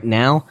 Right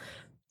now,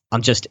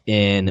 I'm just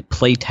in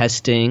play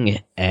testing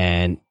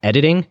and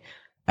editing,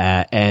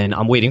 and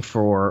I'm waiting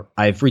for,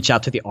 I've reached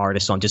out to the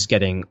artist, so I'm just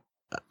getting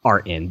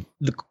art in.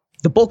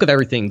 The bulk of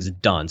everything's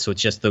done, so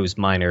it's just those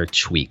minor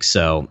tweaks.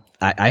 So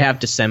I have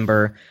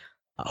December.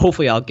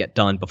 Hopefully I'll get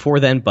done before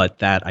then, but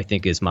that I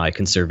think is my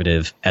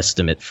conservative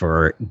estimate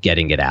for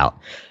getting it out.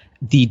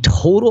 The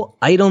total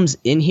items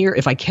in here,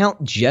 if I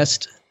count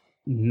just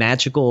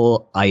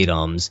magical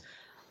items,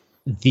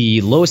 the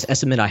lowest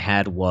estimate I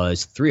had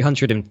was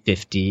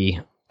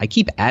 350. I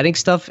keep adding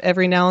stuff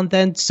every now and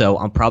then, so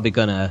I'm probably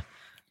gonna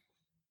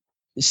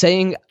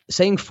saying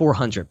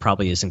 400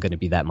 probably isn't going to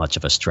be that much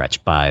of a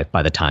stretch by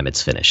the time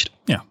it's finished.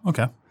 Yeah,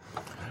 okay.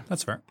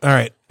 That's fair. All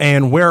right.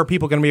 And where are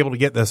people going to be able to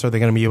get this? Are they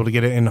going to be able to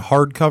get it in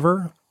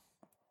hardcover?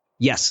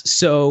 Yes.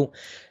 So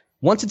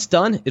once it's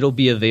done, it'll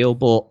be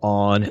available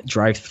on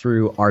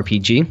DriveThru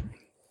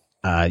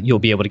RPG. You'll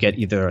be able to get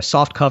either a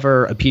soft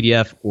cover, a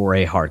PDF, or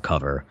a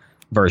hardcover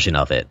version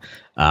of it.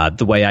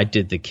 The way I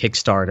did the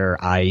Kickstarter,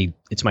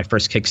 it's my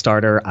first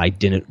Kickstarter. I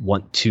didn't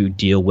want to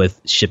deal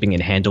with shipping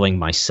and handling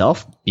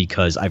myself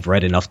because I've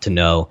read enough to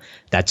know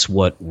that's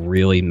what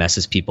really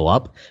messes people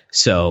up.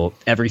 So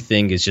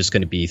everything is just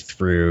going to be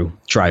through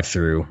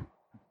DriveThru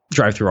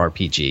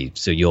RPG.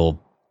 So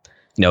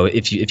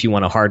if you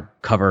want a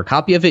hardcover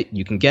copy of it,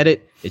 you can get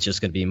it. It's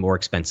just going to be more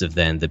expensive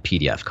than the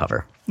PDF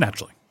cover.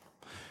 Naturally.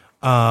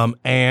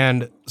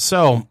 And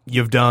so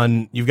you've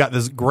got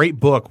this great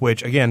book,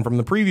 which again, from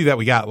the preview that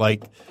we got,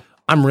 like,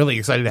 I'm really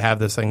excited to have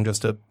this thing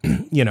just to,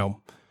 you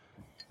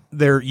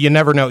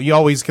never know. You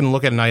always can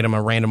look at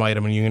a random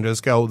item, and you can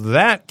just go,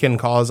 that can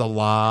cause a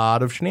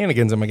lot of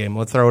shenanigans in my game.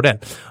 Let's throw it in.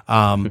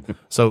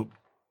 So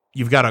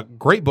you've got a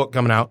great book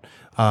coming out.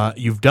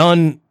 You've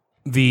done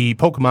the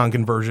Pokemon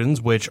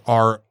conversions, which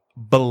are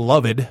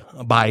beloved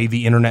by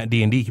the internet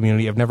D&D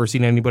community. I've never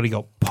seen anybody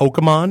go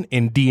Pokemon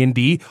in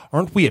D&D.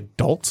 Aren't we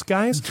adults,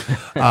 guys?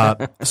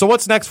 So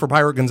what's next for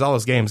Pirate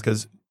Gonzalez Games?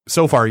 Because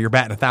so far you're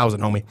batting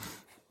 1,000, homie.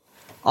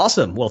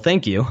 Awesome. Well,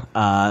 thank you.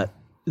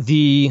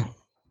 The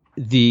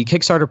the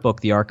Kickstarter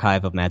book, The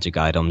Archive of Magic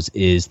Items,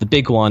 is the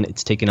big one.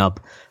 It's taken up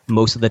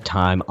most of the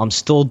time. I'm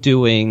still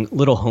doing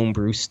little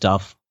homebrew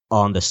stuff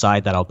on the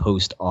side that I'll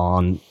post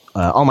on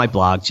my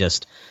blog,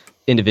 just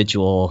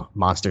individual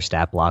monster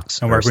stat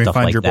blocks And where or can we stuff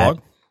find like your that. blog?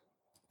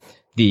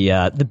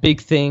 The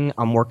big thing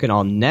I'm working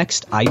on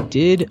next, I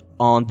did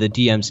on the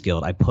DM's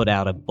Guild. I put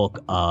out a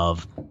book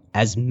of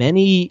as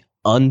many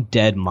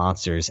undead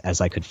monsters as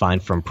I could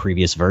find from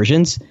previous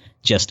versions,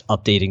 just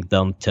updating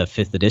them to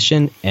 5th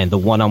edition. And the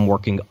one I'm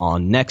working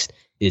on next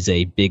is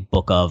a big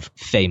book of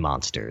Fey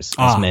monsters.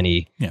 As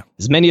many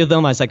of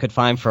them as I could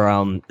find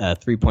from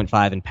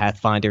 3.5 and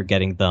Pathfinder,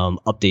 getting them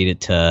updated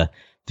to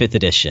 5th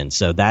edition.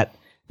 So that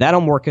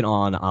I'm working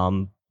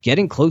on.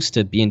 Getting close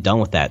to being done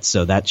with that,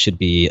 so that should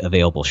be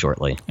available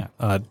shortly.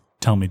 Yeah.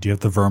 Tell me, do you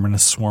have the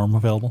Verminous Swarm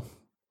available?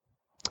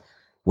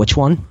 Which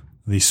one?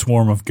 The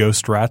swarm of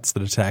ghost rats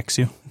that attacks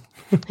you?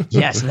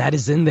 Yes, that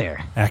is in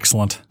there.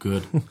 Excellent.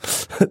 Good.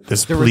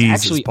 This There was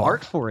pleases actually Paul.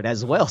 art for it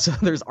as well, so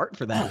there's art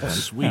for that.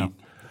 Sweet. Yeah.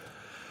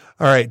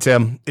 All right,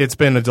 Tim. It's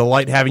been a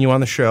delight having you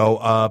on the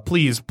show.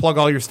 Please plug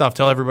all your stuff.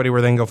 Tell everybody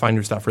where they can go find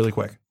your stuff really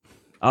quick.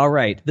 All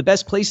right. The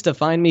best place to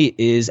find me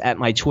is at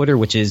my Twitter,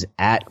 which is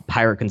at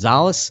Pirate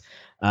Gonzalez.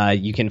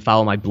 You can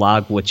follow my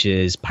blog, which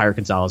is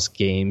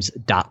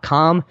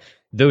pirategonzalezgames.com.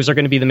 Those are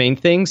going to be the main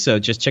things, so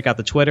just check out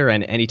the Twitter,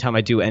 and anytime I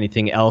do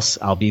anything else,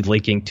 I'll be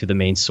linking to the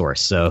main source.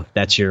 So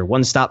that's your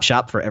one-stop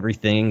shop for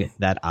everything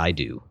that I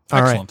do.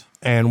 All right. Excellent.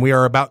 And we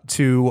are about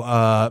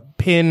to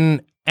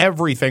pin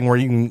everything where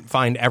you can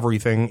find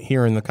everything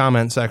here in the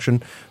comment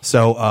section.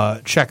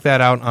 So check that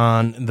out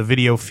on the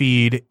video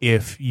feed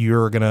if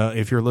you're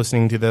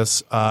listening to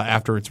this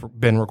after it's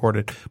been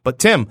recorded. But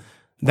Tim,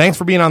 thanks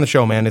for being on the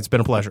show, man. It's been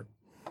a pleasure.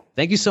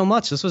 Thank you so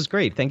much. This was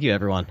great. Thank you,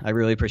 everyone. I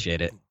really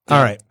appreciate it.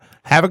 All right.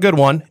 Have a good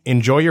one.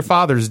 Enjoy your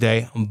Father's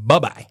Day.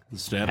 Bye-bye.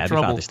 Stay out of Happy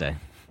trouble. Father's Day.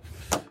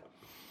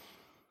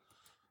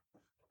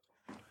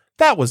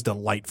 That was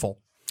delightful.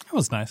 That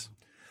was nice.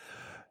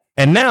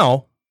 And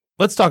now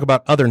let's talk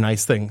about other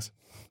nice things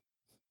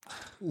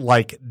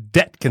like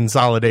debt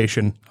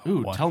consolidation.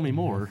 Ooh, tell me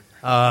more.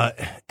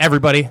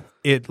 Everybody,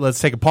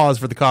 let's take a pause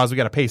for the cause. We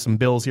got to pay some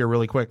bills here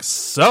really quick.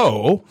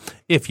 So,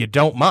 if you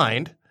don't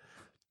mind,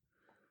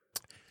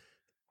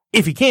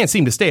 if you can't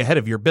seem to stay ahead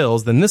of your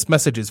bills, then this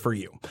message is for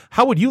you.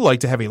 How would you like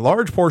to have a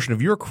large portion of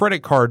your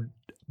credit card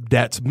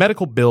debts,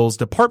 medical bills,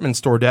 department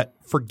store debt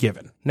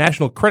forgiven?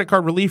 National Credit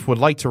Card Relief would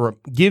like to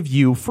give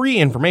you free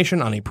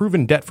information on a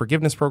proven debt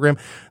forgiveness program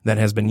that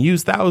has been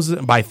used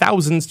by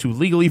thousands to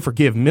legally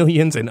forgive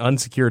millions in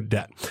unsecured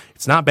debt.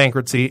 It's not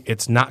bankruptcy.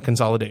 It's not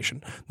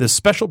consolidation. This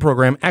special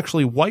program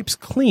actually wipes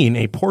clean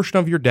a portion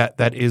of your debt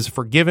that is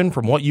forgiven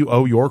from what you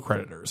owe your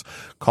creditors.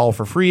 Call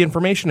for free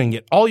information and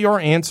get all your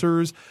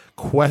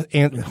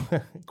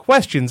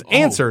questions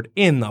answered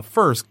in the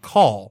first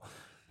call.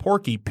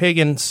 Porky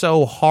pigging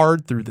so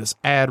hard through this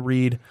ad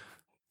read.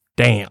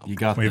 Damn. You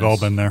got We've this. all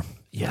been there.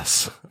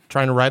 Yes.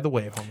 Trying to ride the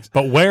wave, homies.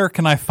 But where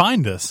can I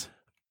find this?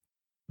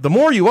 The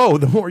more you owe,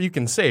 the more you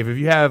can save. If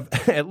you have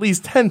at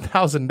least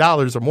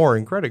 $10,000 or more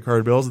in credit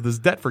card bills, this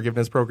debt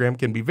forgiveness program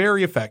can be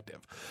very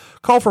effective.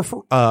 Call for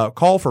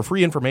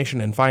free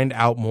information and find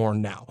out more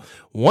now.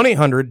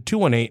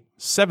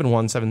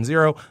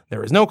 1-800-218-7170.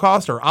 There is no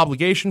cost or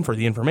obligation for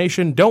the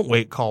information. Don't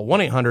wait. Call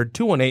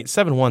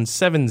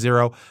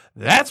 1-800-218-7170.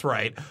 That's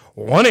right.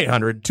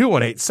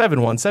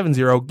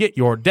 1-800-218-7170. Get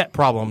your debt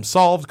problem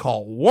solved.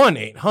 Call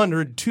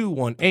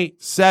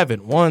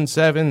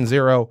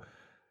 1-800-218-7170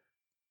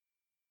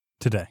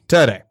 Today.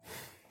 today.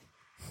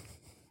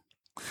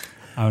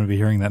 I'm going to be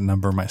hearing that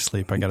number in my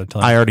sleep. I got to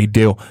tell you. I already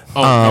do.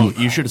 Oh,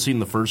 you should have seen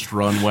the first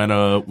run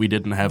when we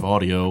didn't have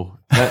audio.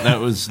 That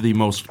was the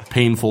most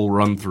painful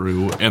run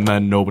through, and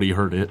then nobody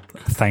heard it.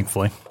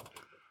 Thankfully.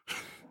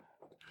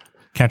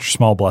 Count your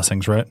small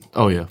blessings, right?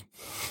 Oh yeah.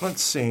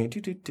 Let's see.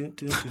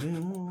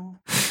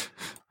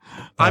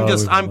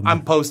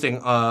 I'm posting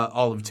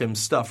all of Tim's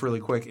stuff really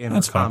quick in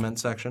our comment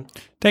section.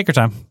 Take your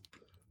time.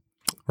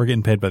 We're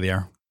getting paid by the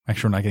hour.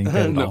 Actually, we're not getting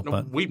paid at all.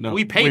 But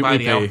We pay by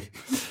the hour.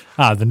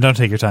 then don't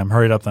take your time.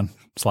 Hurry it up, then,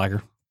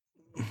 slacker.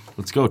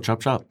 Let's go.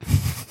 Chop chop.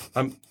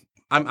 I'm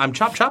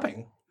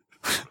chopping.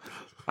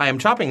 I am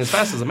chopping as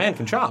fast as a man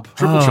can chop.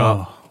 Triple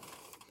chop.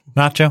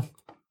 Nacho.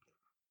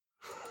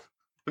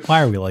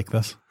 Why are we like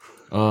this?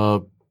 Why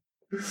do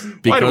we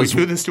Because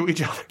do this to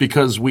each other?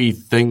 because we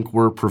think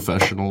we're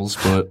professionals,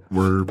 but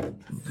we're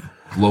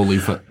lowly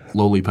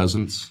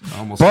peasants.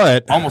 Almost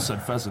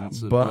said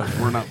pheasants, but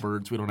we're not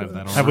birds. We don't have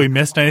that on. Have we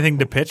missed anything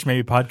to pitch?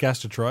 Maybe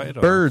Podcast Detroit?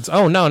 Or? Birds.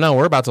 Oh, no.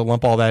 We're about to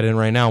lump all that in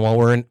right now while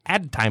we're in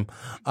ad time.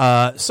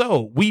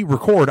 So we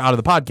record out of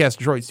the Podcast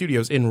Detroit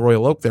studios in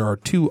Royal Oak. There are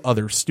two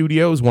other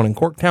studios, one in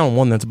Corktown,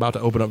 one that's about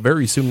to open up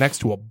very soon next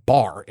to a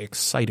bar.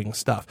 Exciting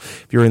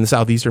stuff. If you're in the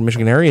southeastern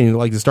Michigan area and you'd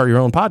like to start your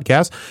own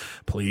podcast,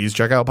 please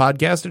check out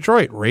Podcast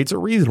Detroit. Rates are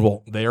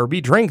reasonable. There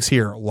be drinks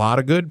here. A lot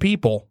of good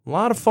people. A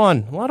lot of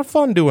fun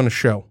doing a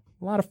show.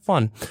 A lot of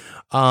fun.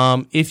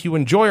 If you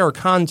enjoy our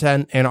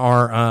content and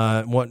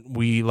our what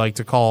we like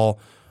to call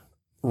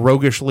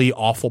roguishly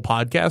awful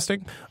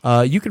podcasting,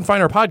 you can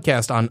find our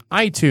podcast on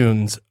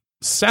iTunes,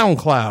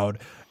 SoundCloud,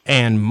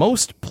 and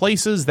most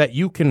places that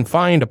you can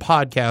find a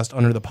podcast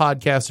under the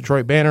Podcast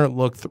Detroit banner.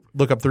 Look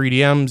up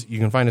 3DMs. You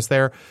can find us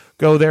there.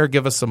 Go there,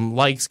 give us some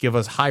likes, give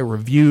us high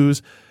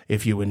reviews.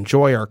 If you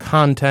enjoy our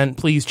content,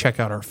 please check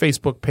out our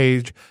Facebook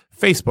page,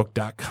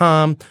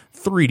 facebook.com,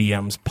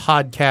 3DMs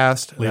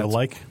podcast. Leave a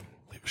like,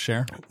 leave a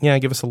share. Yeah,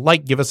 give us a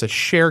like, give us a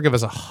share, give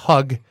us a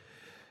hug.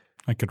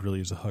 I could really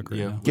use a hug right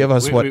now. Give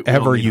us We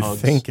whatever don't need you hugs.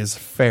 think is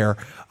fair.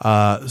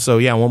 So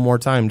yeah, one more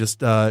time,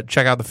 just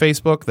check out the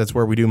Facebook. That's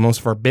where we do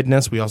most of our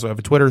business. We also have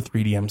a Twitter,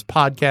 3DMs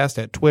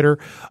Podcast at Twitter,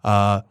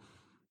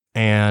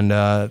 and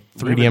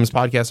 3DMs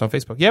Podcast on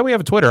Facebook. Yeah, we have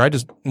a Twitter.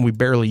 We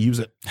barely use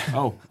it.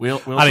 Oh, we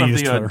also don't have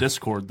use the Twitter.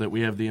 Discord that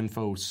we have the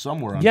info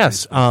somewhere on.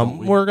 Yes, Facebook, don't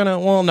we? we're gonna.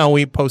 Well, no,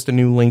 we post a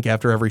new link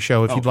after every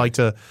show. If you'd like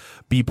to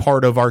be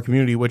part of our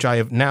community, which I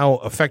have now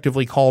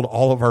effectively called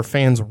all of our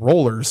fans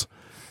rollers.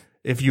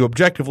 If you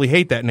objectively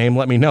hate that name,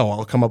 let me know.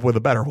 I'll come up with a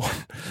better one.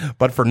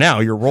 But for now,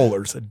 you're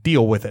rollers.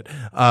 Deal with it.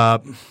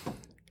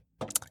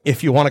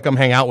 If you want to come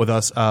hang out with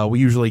us, we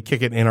usually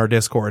kick it in our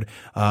Discord,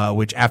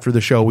 which after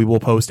the show, we will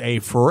post a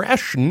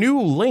fresh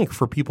new link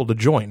for people to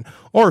join.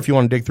 Or if you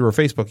want to dig through our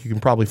Facebook, you can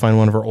probably find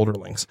one of our older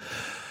links.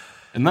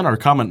 And then our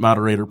comment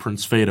moderator,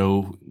 Prince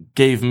Fado,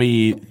 gave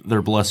me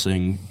their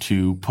blessing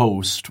to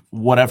post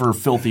whatever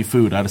filthy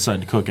food I decide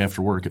to cook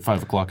after work at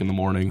 5 o'clock in the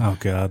morning. Oh,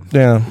 God.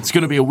 Yeah. It's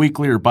going to be a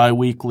weekly or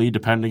bi-weekly,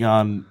 depending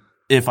on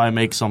if I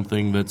make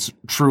something that's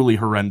truly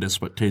horrendous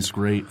but tastes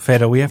great.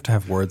 Fado, we have to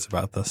have words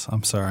about this.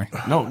 I'm sorry.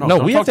 No, No,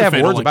 we have to have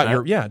Fado words like about that.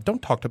 your. Yeah,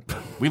 don't talk to.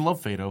 We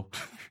love Fado.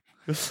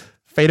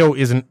 Fado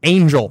is an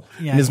angel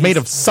Yeah, and is made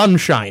of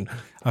sunshine.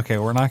 Okay,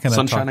 we're not going to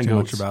Sunshine talk and too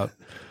goats. much about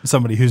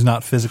somebody who's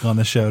not physical on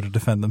the show to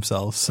defend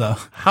themselves. So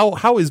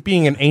How is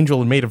being an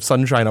angel and made of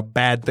sunshine a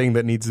bad thing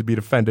that needs to be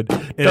defended?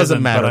 It doesn't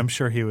isn't, matter. But I'm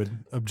sure he would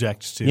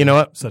object to You know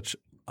what? such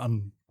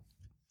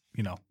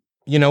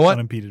You know what?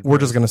 unimpeded We're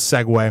just going to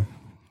segue.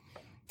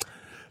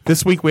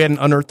 This week we had an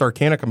Unearthed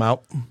Arcana come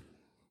out.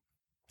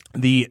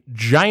 The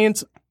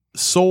Giant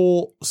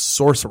Soul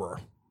Sorcerer.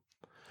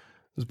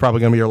 This is probably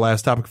going to be our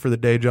last topic for the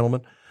day,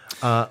 gentlemen.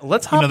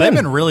 Let's hop they've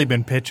in.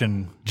 been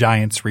pitching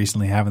giants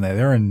recently, haven't they?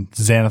 They're in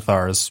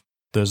Xanathar's.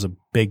 There's a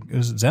big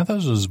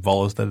Xanathar's was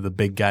Volos that are the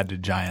big guide to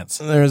giants.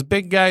 There's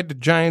Big Guide to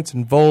Giants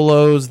and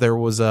Volos. There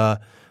was there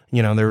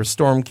was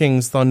Storm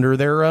King's Thunder.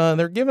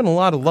 They're giving a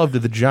lot of love to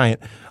the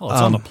giant. Well, it's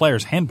on the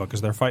player's handbook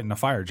because they're fighting a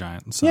fire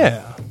giant. So.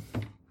 Yeah.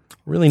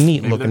 Really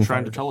neat Maybe looking. they're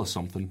trying to fire. tell us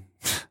something.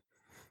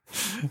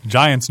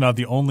 Giants not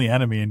the only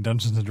enemy in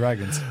Dungeons and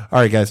Dragons. All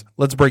right, guys,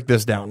 let's break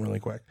this down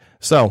really quick.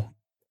 So,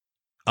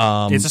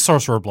 It's a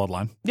sorcerer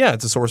bloodline. yeah,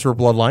 it's a sorcerer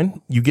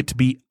bloodline. You get to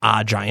be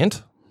a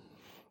giant.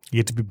 You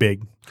get to be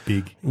big.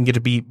 You get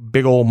to be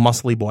big old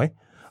muscly boy.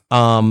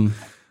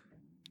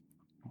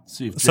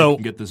 See if Jake So-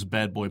 can get this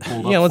bad boy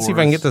pulled up. Yeah, let's see if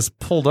I can us. get this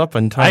pulled up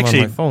in I time on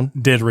actually my phone.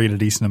 did read a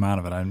decent amount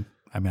of it.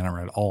 I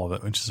read all of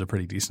it, which is a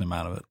pretty decent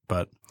amount of it.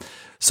 But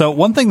so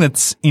one thing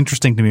that's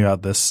interesting to me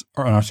about this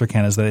Unearthed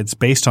Arcana is that it's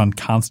based on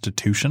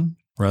Constitution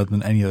rather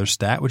than any other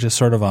stat, which is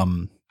sort of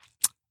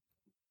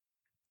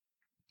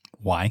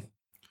why?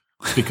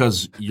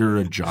 Because you're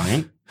a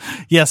giant.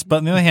 Yes, but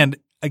on the other hand,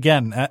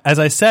 again, as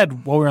I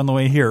said while we were on the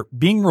way here,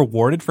 being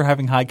rewarded for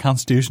having high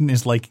Constitution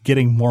is like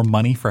getting more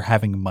money for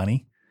having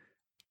money.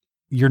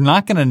 You're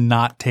not going to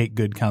not take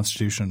good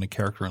Constitution in a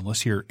character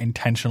unless you're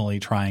intentionally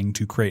trying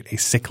to create a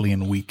sickly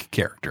and weak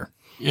character.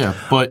 Yeah,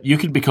 but you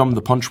could become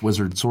the punch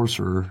wizard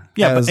sorcerer.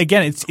 Yeah, As- but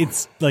again,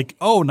 it's like,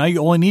 oh, now you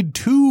only need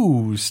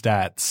 2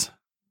 stats.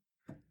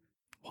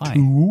 Why?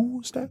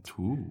 Ooh, stats.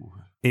 Ooh.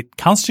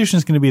 Constitution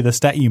is going to be the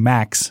stat you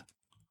max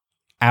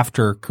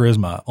after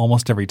charisma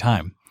almost every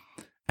time.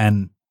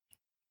 And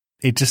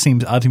it just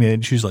seems odd to me that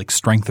you choose like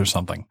strength or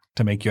something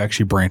to make you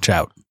actually branch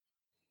out.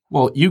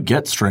 Well, you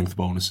get strength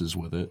bonuses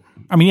with it.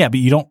 I mean, yeah, but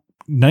you don't,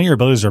 none of your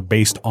abilities are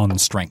based on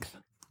strength.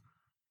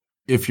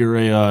 If you're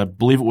I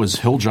believe it was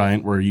Hill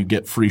Giant where you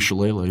get free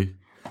shillelagh.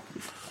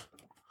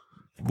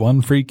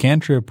 1 free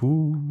cantrip.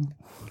 Ooh.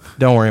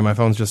 Don't worry, my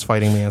phone's just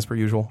fighting me as per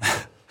usual.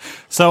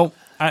 So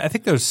I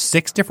think there's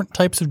 6 different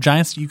types of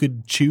giants that you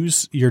could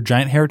choose your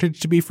giant heritage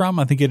to be from.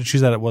 I think you had to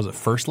choose that at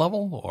first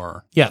level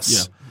or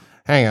Yes.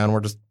 Hang on,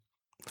 we're just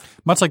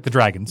much like the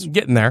dragons.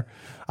 getting there.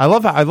 I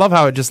love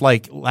how it just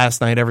like last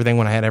night, everything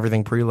when I had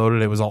everything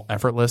preloaded, it was all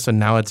effortless, and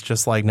now it's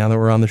just like now that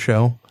we're on the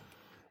show,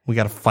 we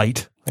got to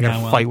fight. I got to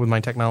Yeah, well, fight with my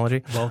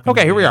technology. welcome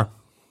Okay, to here we the- are.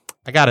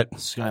 I got it.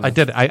 Skynet. I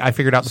did it. I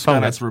figured out the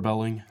phone. Skynet's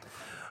rebelling.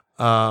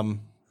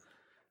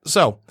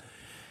 So,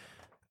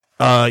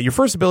 your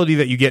first ability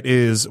that you get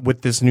is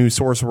with this new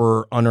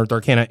Sorcerer Unearthed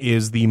Arcana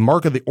is the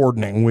Mark of the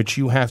Ordning, which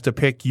you have to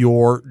pick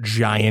your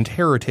giant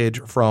heritage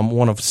from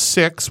one of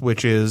 6,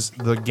 which is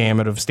the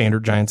gamut of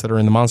standard giants that are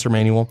in the monster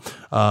manual.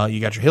 You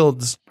got your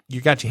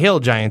hill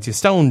giants, your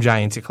stone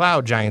giants, your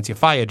cloud giants, your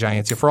fire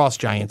giants, your frost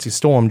giants, your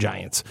storm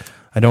giants.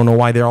 I don't know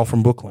why they're all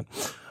from Brooklyn.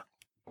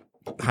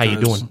 How you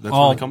Because doing? That's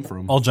where they come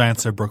from. All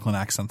giants have Brooklyn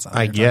accents.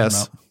 I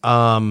guess.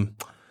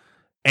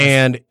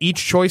 And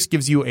each choice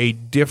gives you a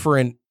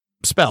different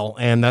spell,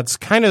 and that's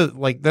kind of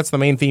like that's the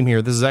main theme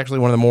here. This is actually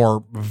one of the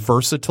more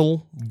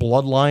versatile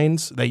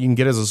bloodlines that you can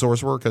get as a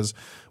sorcerer, because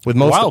with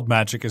most Wild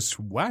magic is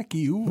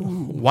wacky.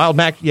 Ooh. wild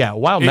magic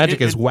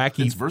is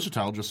wacky. It's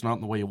versatile, just not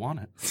in the way you want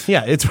it.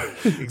 Yeah, it's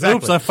exactly.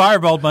 Oops, I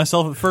fireballed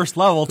myself at first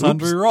level. Time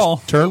to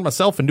reroll. Turned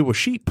myself into a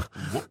sheep.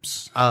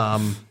 Whoops.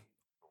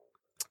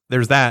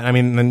 There's that. I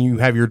mean, then you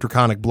have your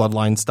draconic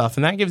bloodline stuff,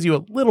 and that gives you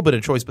a little bit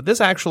of choice. But this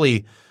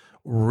actually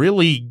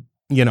really,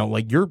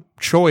 like your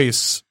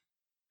choice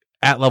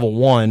at level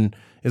 1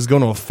 is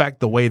going to affect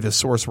the way the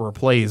sorcerer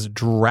plays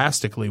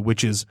drastically,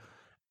 which is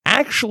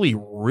actually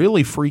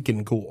really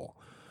freaking cool.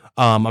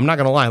 I'm not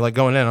going to lie. Like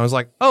going in, I was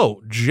like,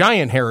 oh,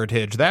 giant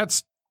heritage.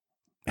 That's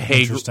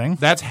Interesting.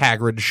 That's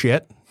Hagrid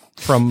shit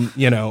from,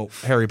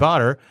 Harry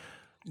Potter.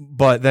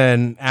 But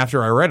then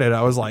after I read it,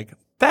 I was like,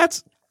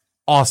 that's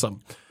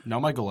awesome. Now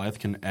my Goliath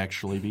can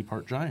actually be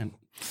part giant.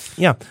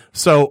 Yeah.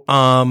 So,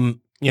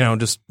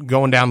 just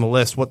going down the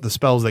list, what the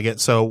spells they get.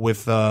 So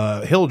with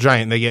Hill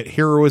Giant, they get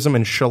Heroism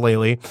and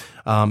Shillelagh.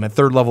 At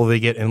third level, they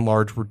get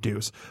Enlarge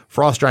Reduce.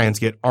 Frost Giants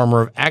get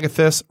Armor of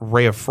Agathis,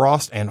 Ray of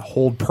Frost, and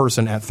Hold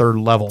Person at third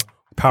level.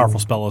 Powerful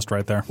spell list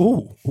right there.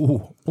 Ooh.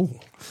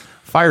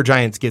 Fire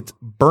Giants get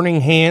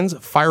Burning Hands,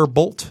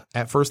 Firebolt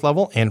at first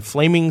level, and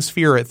Flaming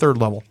Sphere at third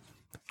level.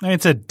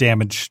 It's a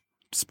damage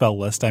spell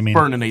list. I mean,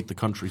 Burninate the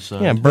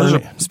countryside. Yeah, those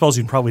are spells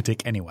you'd probably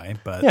take anyway.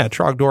 But yeah,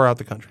 Trogdor out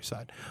the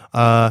countryside.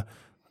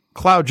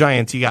 Cloud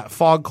Giants, you got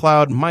Fog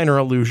Cloud, Minor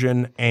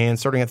Illusion, and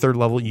starting at third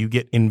level, you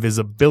get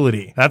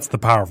Invisibility. that's the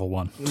powerful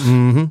one.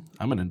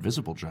 I'm an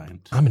invisible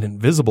giant. I'm an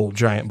invisible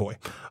giant boy.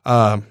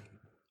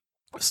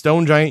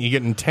 Stone Giant, you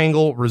get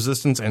Entangle,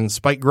 Resistance, and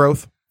Spike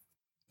Growth.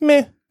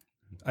 Meh.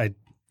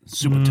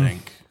 Super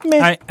tank.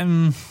 Meh. Tank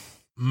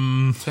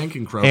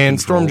and crowd And control.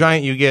 Storm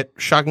Giant, you get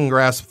Shocking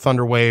Grasp,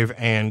 Thunder Wave,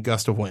 and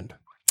Gust of Wind.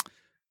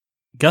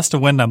 Gust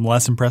of Wind, I'm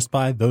less impressed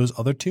by. Those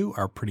other two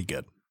are pretty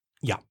good.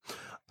 Yeah.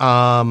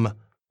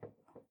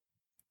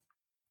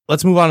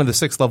 Let's move on to the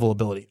 6th level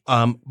ability.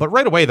 But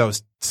right away, though,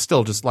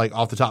 still just like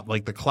off the top,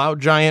 like the Cloud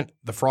Giant,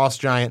 the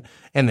Frost Giant,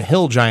 and the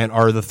Hill Giant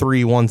are the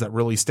 3 ones that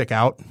really stick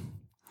out.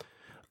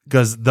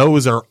 Because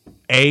those are,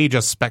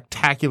 just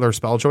spectacular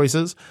spell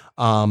choices.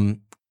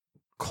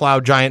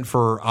 Cloud Giant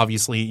for,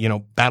 obviously,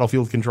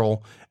 battlefield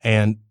control,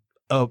 and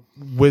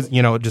with,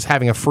 just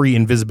having a free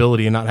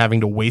invisibility and not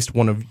having to waste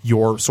one of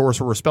your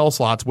sorcerer spell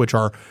slots, which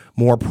are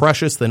more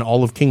precious than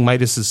all of King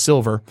Midas's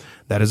silver.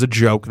 That is a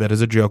joke.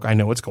 I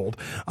know it's cold.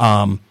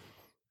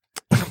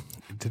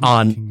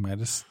 Didn't King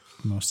Midas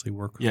mostly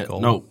work with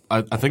gold? No,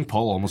 I think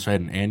Paul almost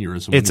had an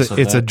aneurysm.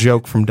 It's a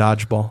joke from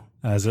Dodgeball.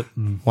 Is it?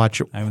 Watch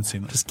it. I haven't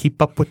seen this. Just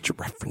keep up with your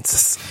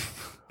references.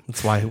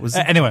 That's why it was.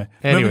 Anyway,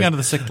 moving on to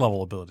the 6th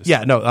level abilities.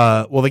 Yeah,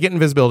 no. Well, they get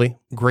Invisibility.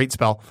 Great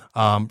spell.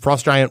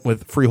 Frost Giant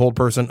with Free Hold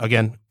Person.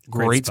 Again,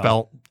 great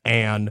spell.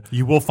 And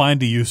you will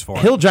find a use for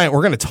it. Hill Giant,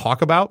 we're going to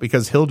talk about,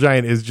 because Hill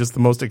Giant is just the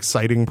most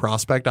exciting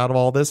prospect out of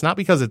all this. Not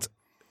because it's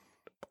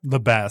the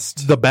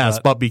best,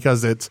 but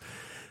because it's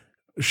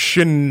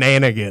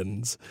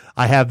shenanigans.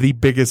 I have the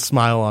biggest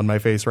smile on my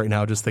face right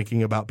now just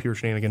thinking about pure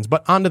shenanigans.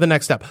 But on to the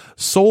next step.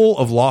 Soul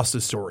of Lost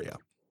Astoria.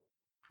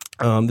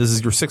 This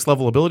is your 6th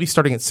level ability.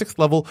 Starting at 6th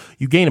level,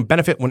 you gain a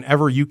benefit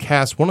whenever you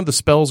cast one of the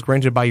spells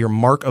granted by your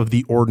Mark of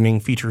the Ordning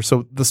feature.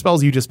 So the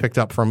spells you just picked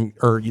up from,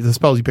 or the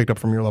spells you picked up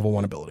from your level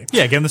 1 ability.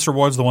 Yeah, again, this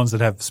rewards the ones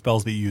that have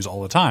spells that you use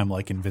all the time,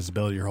 like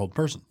Invisibility or Hold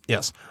Person.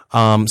 Yes.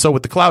 So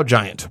with the Cloud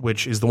Giant,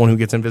 which is the one who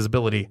gets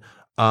Invisibility,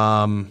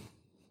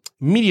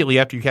 immediately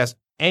after you cast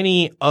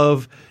any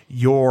of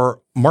your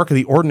Mark of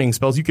the Ordning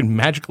spells, you can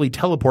magically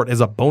teleport as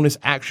a bonus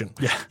action.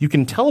 Yeah. You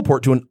can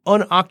teleport to an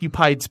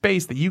unoccupied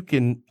space that you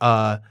can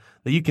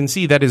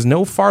see that is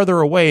no farther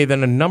away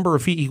than a number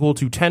of feet equal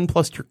to 10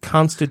 plus your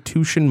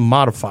Constitution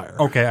modifier.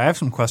 Okay, I have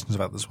some questions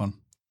about this one.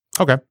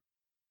 Okay.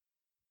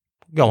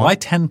 Go on. Why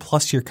 10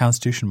 plus your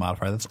Constitution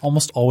modifier? That's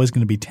almost always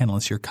going to be 10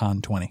 unless you're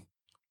Con 20.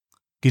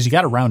 Because you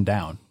got to round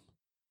down.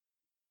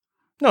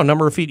 No,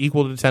 number of feet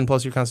equal to 10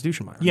 plus your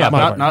Constitution modifier. Yeah,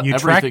 but not you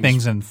track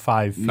everything's- things in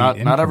 5 feet Not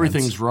increments.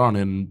 everything's run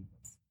in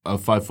a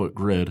 5-foot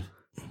grid.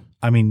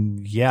 I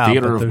mean, yeah,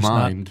 Theater but of there's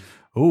mind.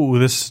 not. Ooh,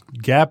 this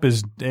gap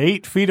is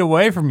 8 feet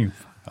away from you.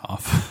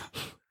 Off.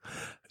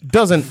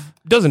 Doesn't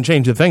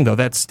change the thing, though.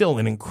 That's still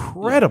an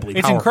incredibly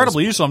It's powerful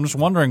incredibly useful. I'm just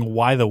wondering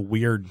why the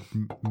weird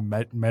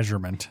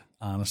measurement,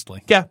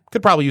 honestly. Yeah,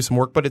 could probably use some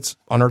work, but it's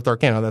Unearthed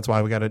Arcana. That's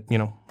why we got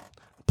to,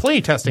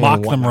 play testing. Mock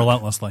and them whatnot.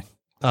 relentlessly.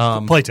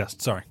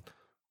 Playtest, sorry.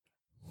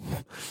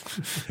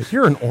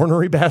 You're an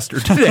ornery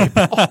bastard today,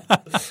 Paul.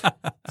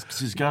 'Cause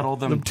he's got all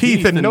them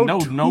teeth and no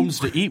gnomes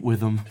to eat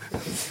with him.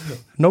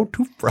 No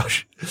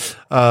toothbrush.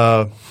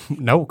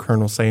 No,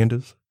 Colonel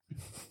Sanders.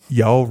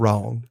 Y'all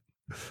wrong.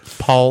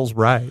 Paul's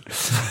right.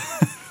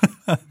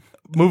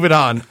 Moving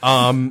on.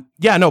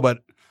 But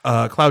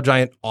Cloud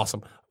Giant,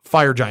 awesome.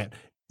 Fire Giant.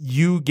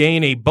 You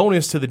gain a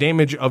bonus to the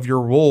damage of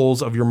your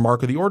rolls of your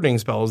Mark of the Ordning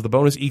spells. The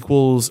bonus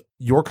equals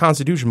your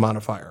Constitution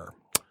modifier.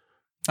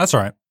 That's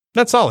all right.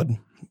 That's solid.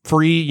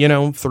 free,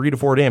 3 to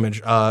 4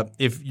 damage.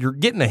 If you're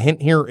getting a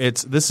hint here,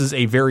 this is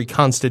a very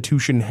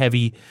constitution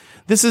heavy.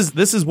 This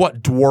is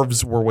what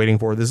dwarves were waiting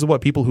for. This is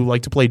what people who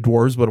like to play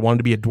dwarves but wanted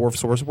to be a dwarf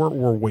sorcerer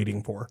were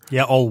waiting for.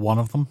 Yeah, all one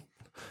of them.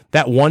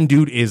 That one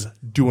dude is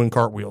doing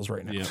cartwheels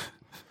right now. Yeah.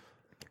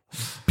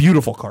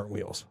 Beautiful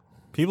cartwheels.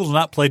 People do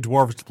not play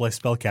dwarves to play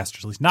spellcasters.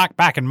 At least not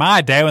back in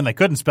my day when they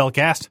couldn't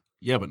spellcast.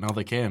 Yeah, but now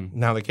they can.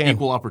 Now they can.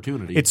 Equal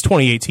opportunity. It's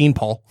 2018,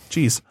 Paul.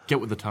 Jeez. Get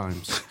with the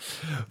times.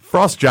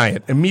 Frost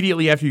Giant.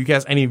 Immediately after you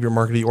cast any of your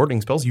Mark of the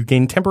Ordning spells, you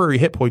gain temporary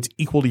hit points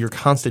equal to your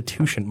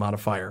Constitution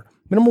modifier.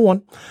 Minimum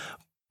 1.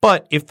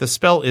 But if the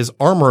spell is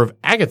Armor of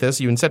Agathis,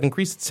 you instead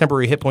increase its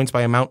temporary hit points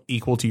by amount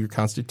equal to your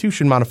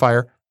Constitution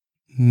modifier.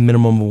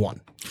 Minimum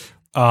 1.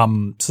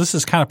 So this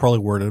is kind of poorly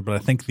worded, but I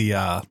think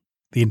the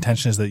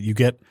intention is that you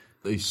get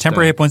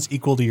temporary hit points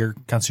equal to your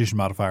Constitution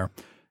modifier,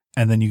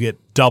 and then you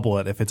get double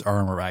it if it's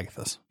Armor of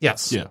Agathis.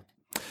 Yes. Yeah.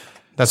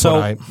 That's So,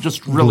 what I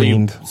Just really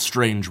gleaned.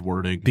 strange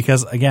wording.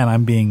 Because, again,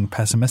 I'm being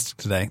pessimistic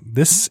today.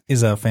 This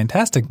is a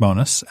fantastic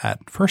bonus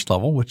at first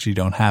level, which you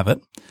don't have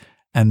it.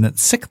 And at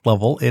 6th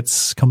level,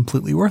 it's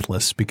completely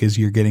worthless because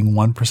you're getting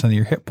 1% of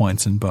your hit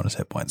points in bonus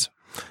hit points.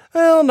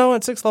 Well, no,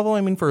 at 6th level,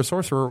 I mean, for a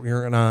sorcerer,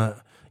 you're going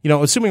to,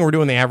 assuming we're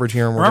doing the average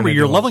here. And we're Remember, gonna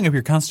you're do leveling up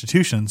your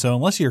Constitution, so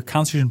unless you're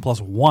Constitution plus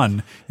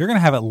 1, you're going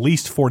to have at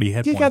least 40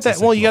 hit You points. got that.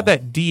 at Well, 6th you got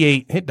level. that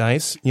D8 hit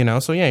dice,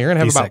 so yeah, you're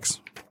going to have D6,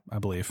 I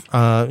believe.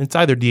 about, it's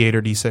either D8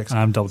 or D6.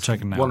 I'm double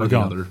checking now. One We're or the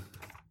going. other.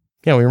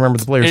 Yeah, we remember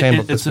the player's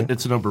handbook. It's this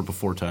week. a number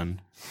before 10.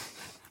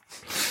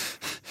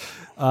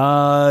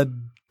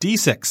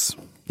 D6.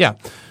 Yeah.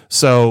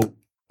 So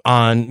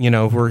on,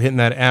 if we're hitting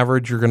that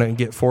average, you're going to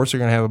get force. You're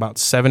going to have about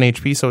 7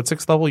 HP. So at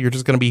 6th level, you're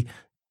just going to be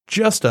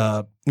just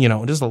a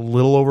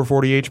little over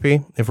 40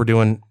 HP if we're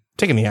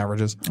taking the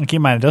averages. And keep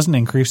in mind, it doesn't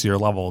increase your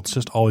level. It's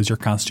just always your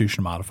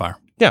Constitution modifier,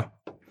 Yeah.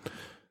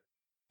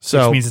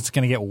 So which means it's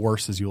going to get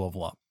worse as you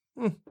level up.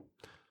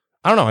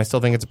 I don't know. I still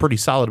think it's a pretty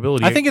solid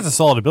ability. I think it's a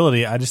solid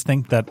ability. I just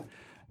think that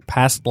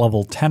past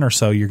level 10 or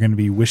so, you're going to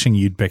be wishing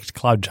you'd picked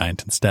Cloud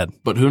Giant instead.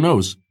 But who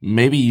knows?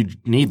 Maybe you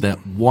need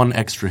that one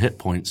extra hit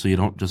point so you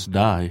don't just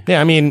die.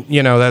 Yeah, I mean,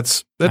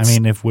 that's. I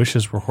mean, if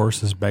wishes were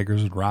horses,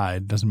 beggars would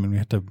ride. Doesn't mean we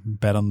have to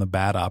bet on the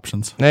bad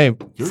options. hey,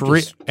 You're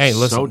just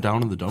listen. so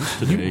down in the dumps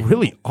today. You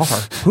really are.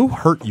 Who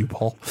hurt you,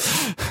 Paul?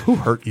 Who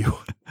hurt you?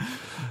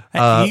 You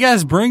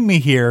guys bring me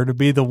here to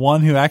be the one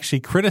who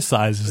actually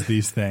criticizes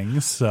these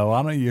things, so I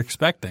don't know what you're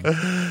expecting.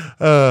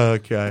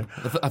 Okay.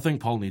 I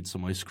think Paul needs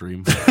some ice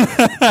cream.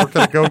 We're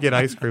going to go get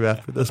ice cream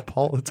after this,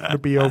 Paul. It's going to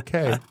be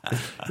okay.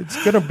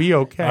 It's going to be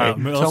okay. All right,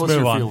 let's Tell us move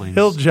your on. feelings.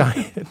 Hill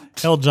Giant.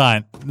 Hill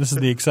Giant. This is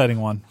the exciting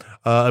one.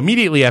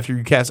 Immediately after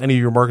you cast any of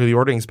your Mark of the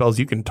Ordering spells,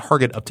 you can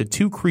target up to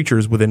 2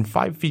 creatures within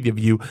 5 feet of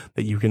you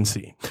that you can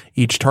see.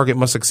 Each target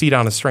must succeed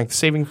on a strength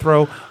saving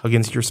throw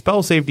against your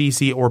spell save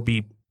DC or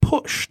be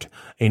pushed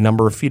a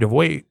number of feet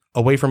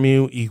away from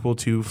you equal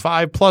to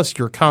 5 plus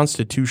your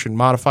Constitution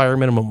modifier,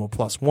 minimum of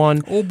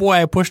 +1. Oh boy,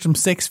 I pushed him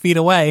 6 feet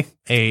away.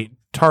 A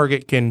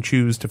target can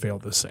choose to fail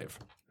this save.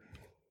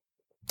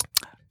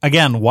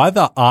 Again, why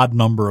the odd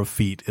number of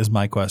feet is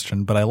my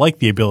question, but I like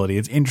the ability.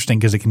 It's interesting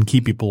because it can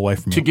keep people away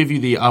from To you. give you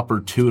the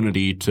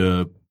opportunity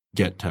to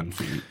get 10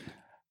 feet.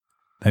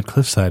 That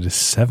cliffside is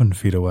 7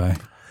 feet away.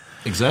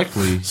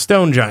 Exactly.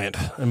 Stone Giant.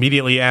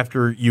 Immediately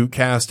after you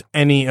cast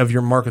any of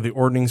your Mark of the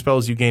Ordning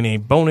spells, you gain a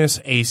bonus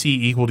AC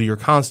equal to your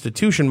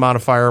Constitution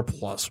modifier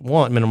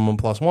 +1, minimum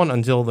 +1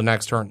 until the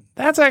next turn.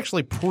 That's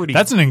actually pretty.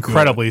 That's an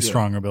incredibly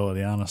strong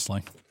ability,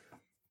 honestly.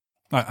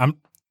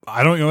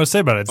 I don't know what to say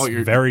about it. It's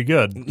you're- very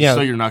good. Yeah.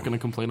 So you're not going to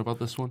complain about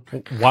this one?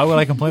 Why would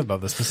I complain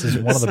about this? This is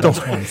one of the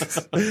best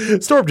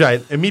ones. Storm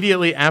Giant.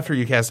 Immediately after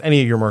you cast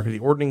any of your Mark of the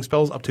Ordning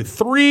spells, up to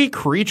 3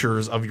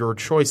 creatures of your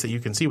choice that you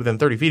can see within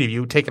 30 feet of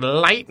you take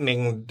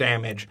lightning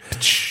damage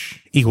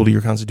equal to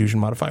your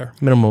Constitution modifier,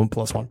 minimum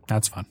 +1.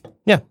 That's fun.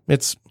 Yeah,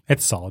 it's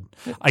solid.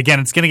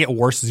 Again, it's going to get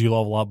worse as you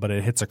level up, but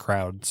it hits a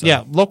crowd.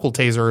 So. local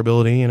taser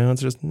ability.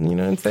 It's just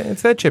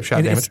it's that chip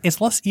shot damage.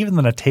 It's less even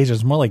than a taser.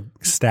 It's more like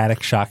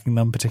static shocking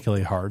them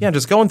particularly hard. Yeah,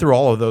 just going through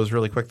all of those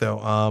really quick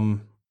though.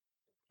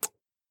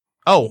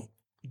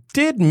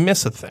 Did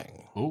miss a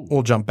thing. Ooh.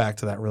 We'll jump back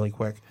to that really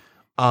quick.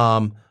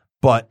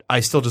 But I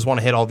still just want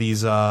to hit all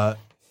these Go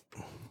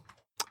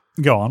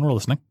on, we're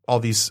listening.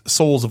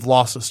 souls of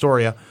Lost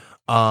Astoria.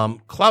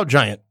 Cloud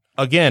Giant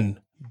again.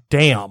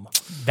 Damn,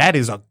 that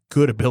is a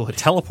good ability.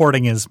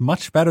 Teleporting is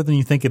much better than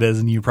you think it is,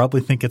 and you probably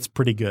think it's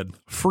pretty good.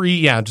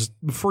 Just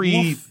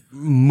free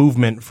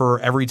movement for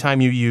every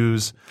time you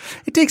use.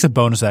 It takes a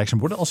bonus action.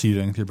 What else are you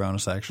doing with your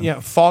bonus action?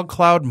 Yeah, Fog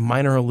Cloud,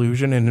 Minor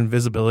Illusion, and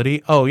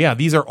Invisibility. Oh yeah,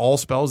 these are all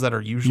spells that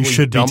are usually You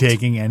should dumped. be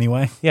taking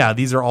anyway. Yeah,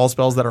 these are all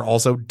spells that are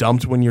also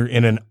dumped when you're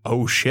in an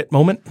oh shit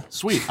moment.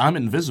 Sweet. I'm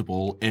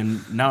invisible,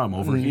 and now I'm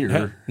over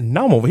here.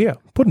 Now I'm over here.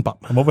 Puddin'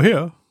 Pop. I'm over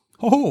here.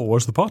 Oh,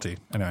 where's the party?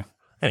 Anyway,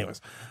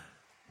 Anyways,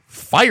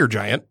 Fire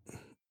Giant.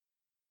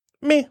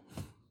 Me.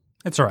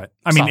 it's all right.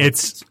 I mean,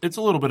 Solid. It's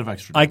a little bit of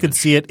extra I could damage.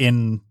 see it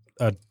in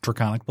a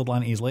Draconic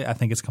Bloodline easily. I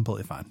think it's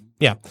completely fine.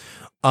 Yeah.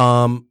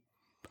 I'm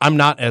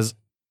not as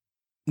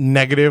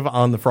negative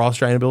on the Frost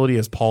Giant ability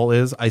as Paul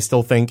is. I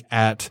still think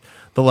at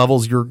the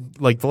levels the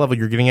level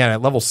you're getting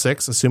at level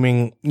 6,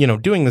 assuming,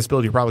 doing this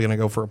build, you're probably going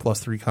to go for a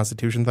 +3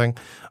 Constitution thing.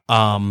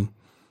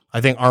 I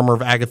think Armor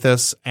of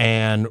Agathis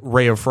and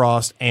Ray of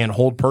Frost and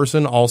Hold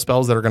Person, all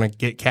spells that are going to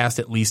get cast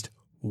at least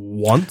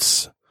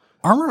once.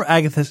 Armor of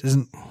Agathis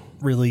isn't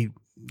really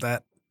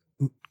that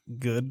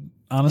good,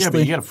 honestly. Yeah, but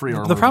you get a free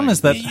armor. The problem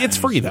is that It's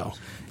free, though.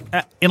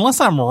 Unless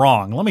I'm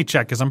wrong, let me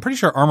check, because I'm pretty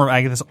sure Armor of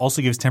Agathis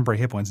also gives temporary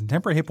hit points, and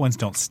temporary hit points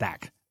don't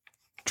stack.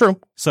 True.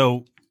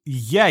 So,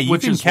 yeah, you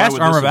Which can is why cast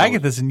with Armor of this ability-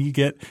 Agathis and you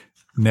get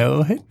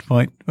no hit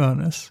point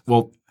bonus.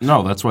 Well,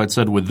 no, that's why it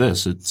said with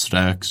this, it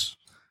stacks.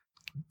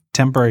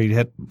 Temporary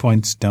hit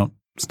points don't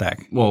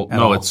stack. Well, at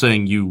no, all. it's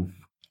saying you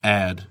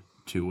add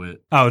to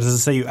it. Oh, does it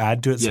say you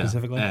add to it Yeah,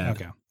 specifically? add.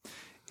 Okay.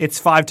 It's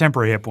 5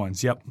 temporary hit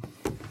points. Yep.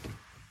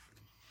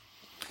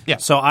 Yeah.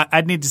 So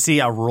I'd need to see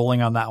a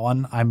ruling on that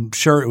one. I'm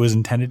sure it was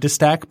intended to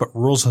stack, but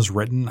rules has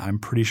written, I'm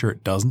pretty sure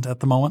it doesn't at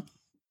the moment.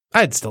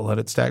 I'd still let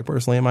it stack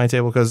personally in my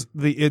table because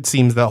it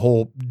seems that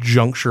whole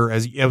juncture,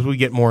 as we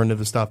get more into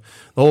the stuff,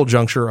 the whole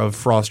juncture of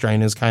Frost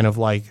Giant is kind of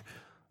like,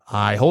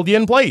 I hold you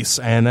in place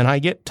and then I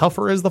get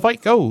tougher as the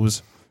fight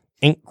goes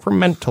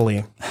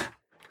incrementally.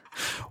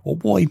 Oh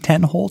boy,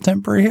 10 whole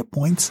temporary hit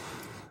points.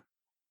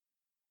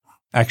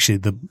 Actually,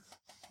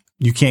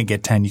 you can't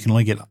get 10. You can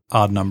only get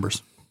odd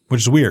numbers, which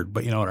is weird,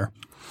 but you know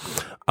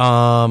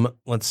what?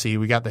 Let's see.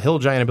 We got the Hill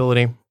Giant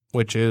ability,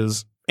 which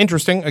is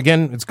interesting.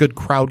 Again, it's good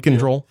crowd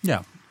control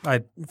Yeah.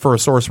 for a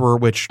sorcerer,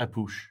 which I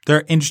push. There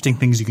are interesting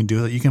things you can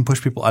do. You can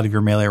push people out of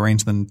your melee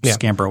range, then Yeah.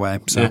 scamper away.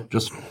 So, Yeah,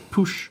 just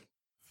push.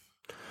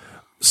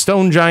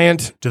 Stone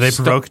Giant. do they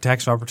provoke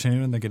attacks of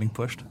opportunity when they're getting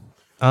pushed?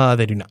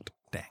 They do not.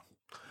 Dang,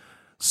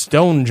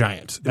 Stone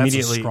Giant. that's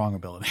immediately. a strong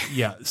ability.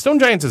 Yeah, Stone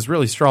Giants is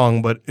really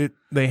strong, but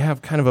they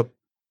have kind of a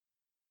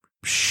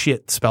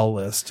shit spell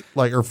list,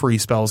 or free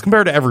spells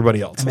compared to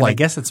everybody else. I mean, I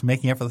guess it's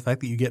making up for the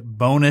fact that you get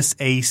bonus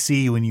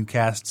AC when you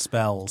cast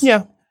spells.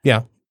 yeah.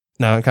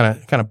 No, it kind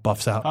of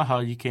buffs out. Haha,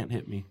 you can't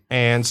hit me.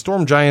 And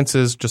Storm Giants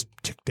is just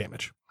tick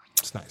damage.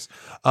 It's nice.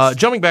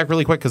 Jumping back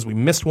really quick because we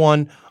missed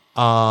one.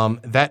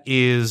 That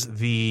is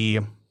the.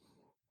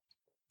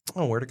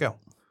 Oh, where'd it go?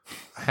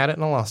 I had it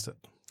and I lost it.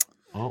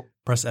 Oh,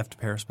 Press F to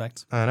pay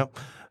respects. I know.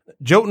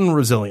 Jotun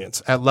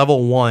Resilience. At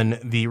level 1,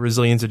 the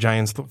resilience of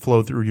giants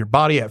flow through your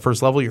body. At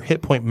first level, your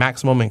hit point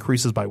maximum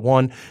increases by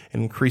 1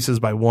 and increases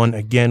by 1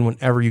 again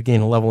whenever you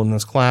gain a level in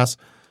this class.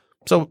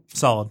 So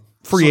Solid.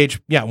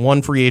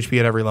 one free HP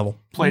at every level.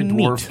 play Neat.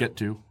 dwarf, get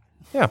 2.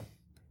 Yeah.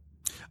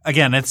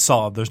 Again, it's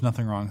solid. There's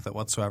nothing wrong with it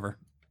whatsoever.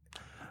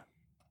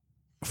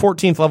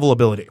 14th level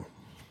ability.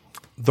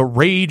 The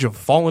Rage of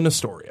Fallen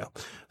Astoria.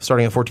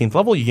 Starting at 14th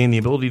level, you gain the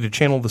ability to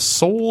channel the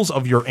souls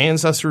of your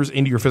ancestors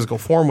into your physical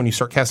form when you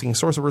start casting a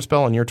sorcerer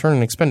spell on your turn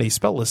and expend a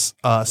spell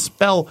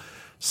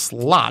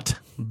slot.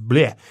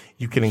 Bleh.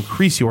 You can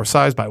increase your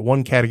size by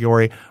 1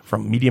 category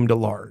from medium to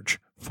large,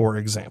 for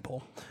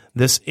example.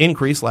 This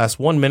increase lasts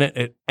 1 minute.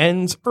 It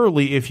ends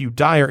early if you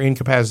die or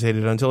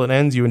incapacitated. Until it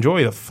ends, you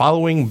enjoy the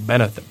following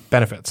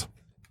benefits.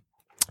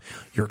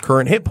 Your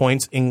current hit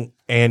points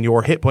and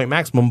your hit point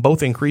maximum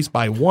both increase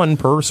by 1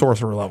 per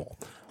sorcerer level.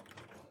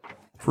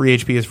 Free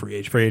HP is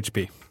free HP. Free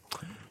HP.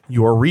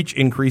 Your reach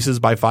increases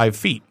by 5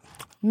 feet.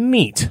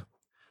 Neat.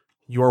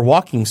 Your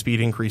walking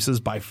speed increases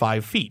by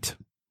 5 feet.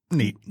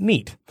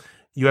 Neat.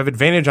 You have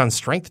advantage on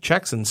strength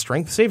checks and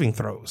strength saving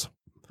throws.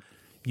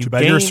 Too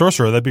bad you're a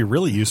sorcerer. That'd be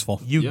really useful.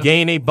 You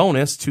gain a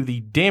bonus to the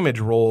damage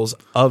rolls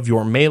of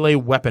your melee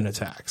weapon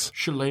attacks.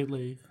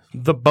 Shillelagh.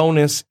 The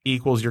bonus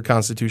equals your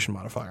Constitution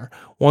modifier.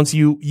 Once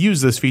you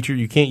use this feature,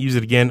 you can't use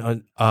it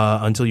again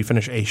until you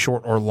finish a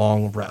short or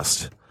long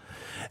rest.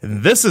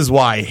 And this is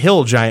why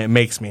Hill Giant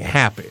makes me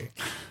happy.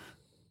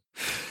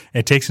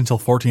 It takes until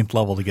 14th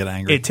level to get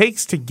angry. It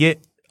takes to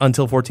get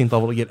until 14th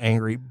level to get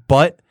angry,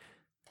 but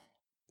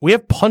we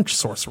have Punch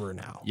Sorcerer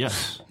now.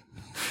 Yes.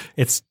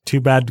 It's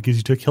too bad because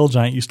you took Hill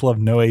Giant, you still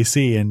have no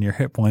AC, and your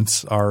hit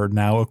points are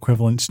now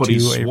equivalent But to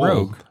he's a swole.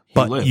 rogue. He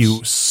But lives.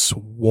 you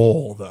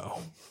swole, though.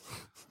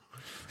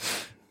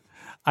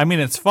 I mean,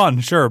 it's fun,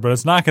 sure, but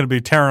it's not going to be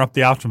tearing up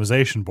the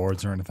optimization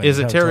boards or anything. Is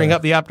it tearing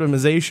up the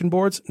optimization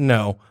boards?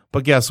 No.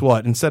 But guess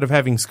what? Instead of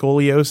having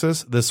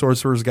scoliosis, the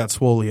sorcerer's got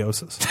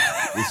swoleosis.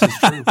 This is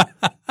true.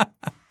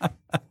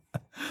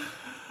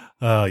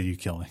 Oh, you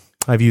kill me.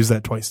 I've used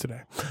that twice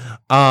today.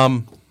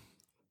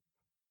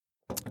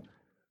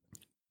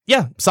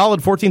 Yeah,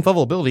 solid 14th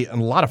level ability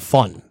and a lot of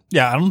fun.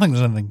 Yeah, I don't think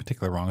there's anything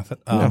particularly wrong with it.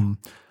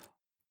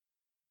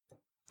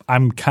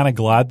 I'm kind of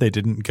glad they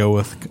didn't go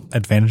with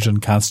advantage on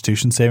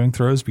Constitution saving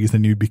throws because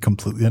then you'd be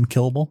completely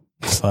unkillable.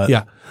 But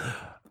Yeah.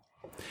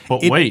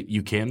 But wait,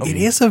 you can. it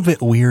is a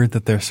bit weird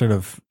that they're sort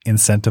of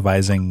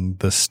incentivizing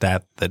the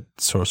stat that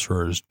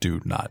sorcerers do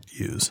not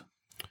use.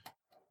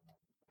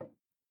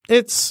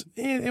 We'll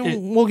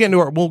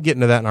get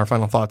into that in our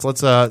final thoughts.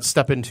 Let's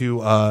step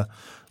into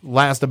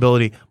last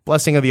ability,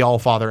 Blessing of the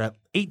Allfather. At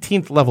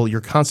 18th level,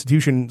 your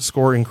Constitution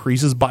score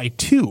increases by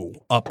 2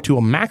 up to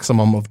a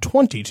maximum of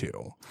 22,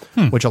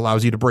 which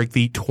allows you to break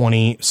the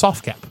 20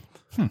 soft cap.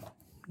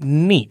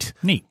 Neat.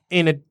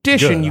 In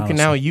addition, Good, you can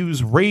now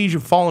use Rage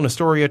of Fallen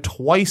Astoria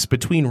twice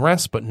between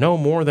rests, but no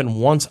more than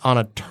once on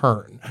a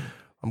turn.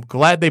 I'm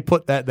glad they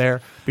put that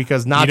there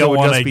because Nacho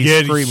would just be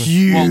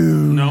screaming. Well,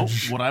 no,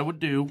 what I would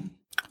do,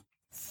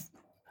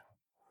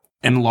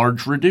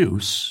 enlarge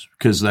reduce,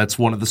 because that's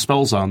one of the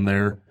spells on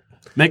there.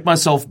 Make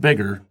myself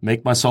bigger,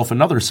 make myself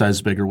another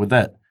size bigger with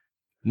that.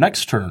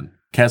 Next turn,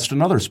 cast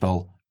another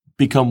spell,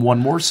 become one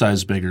more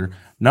size bigger.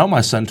 Now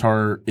my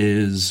centaur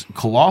is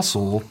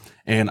colossal,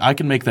 and I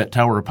can make that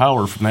tower of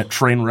power from that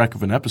train wreck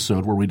of an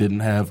episode where we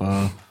didn't have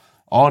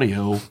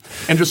audio,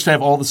 and just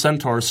have all the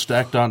centaurs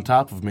stacked on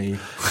top of me.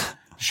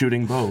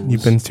 Shooting bows.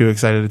 You've been too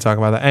excited to talk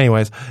about that.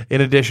 Anyways,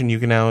 in addition, you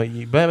can now...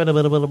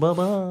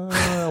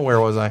 Where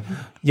was I?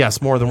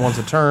 Yes, more than once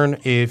a turn.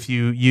 If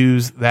you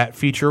use that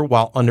feature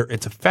while under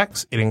its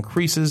effects, it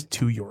increases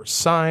to your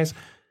size.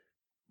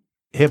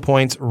 Hit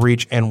points,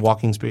 reach, and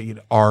walking speed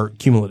are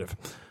cumulative.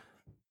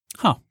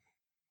 Huh.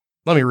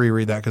 Let me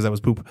reread that because that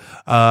was poop.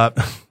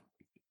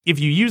 If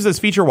you use this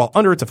feature while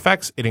under its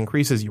effects, it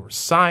increases your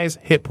size,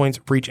 hit points,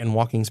 reach, and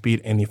walking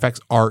speed, and the effects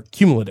are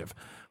cumulative.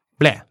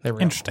 Blah. There we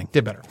go. Interesting.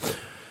 Did better.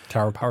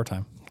 Tower of Power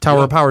time.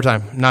 Tower of Power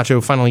time.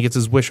 Nacho finally gets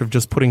his wish of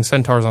just putting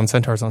centaurs on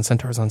centaurs on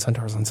centaurs on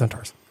centaurs on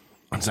centaurs.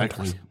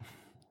 Exactly.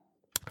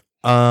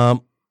 We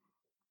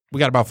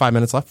got about 5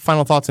 minutes left.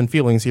 Final thoughts and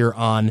feelings here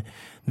on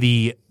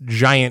the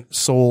giant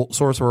soul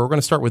sorcerer. We're going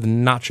to start with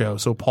Nacho,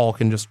 so Paul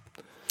can just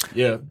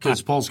Yeah,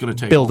 because Paul's going to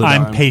take build it.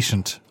 I'm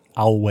patient.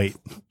 I'll wait.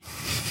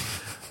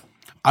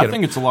 I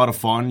think it's a lot of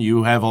fun.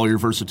 You have all your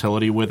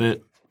versatility with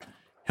it.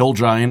 Hill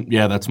Giant,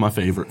 yeah, that's my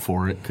favorite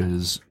for it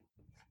because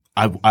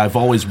I've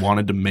always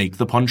wanted to make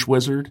the Punch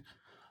Wizard,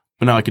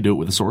 but now I could do it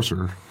with a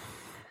sorcerer.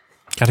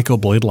 Got to go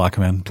Blade Lock,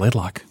 man. Blade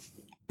Lock.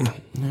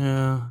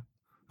 Yeah.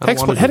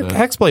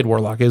 Hexblade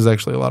Warlock is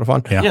actually a lot of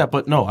fun. Yeah,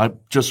 but no, I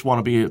just want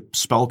to be a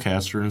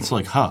spellcaster, and it's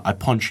like, I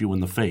punch you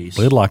in the face.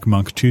 Blade Lock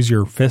monk. Choose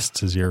your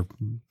fists as your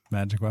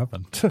magic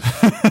weapon.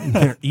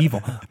 They're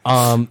evil.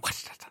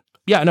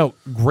 Yeah, no,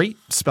 great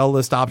spell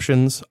list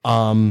options.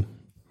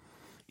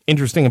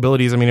 Interesting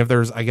abilities. I mean, if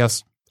there's, I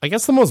guess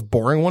the most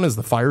boring one is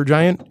the Fire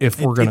Giant.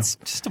 If we're gonna, it's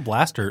just a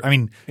blaster. I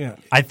mean, Yeah.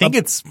 I think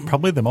it's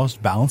probably the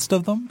most balanced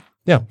of them.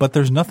 Yeah. but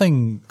there's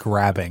nothing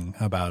grabbing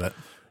about it.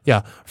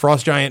 yeah,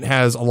 Frost Giant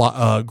has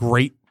a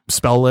great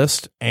spell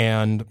list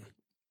and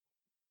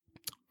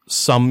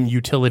some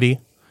utility,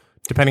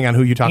 depending on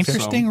who you talk to.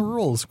 Interesting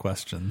rules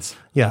questions.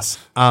 Yes.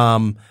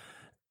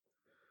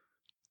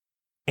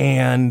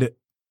 And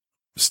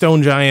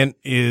Stone Giant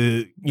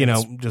is,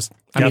 just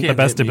Got the can't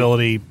best hit me.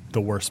 ability,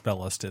 the worst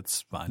spell list.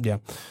 It's fine. yeah.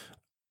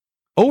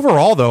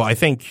 Overall, though, I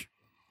think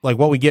like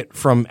what we get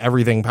from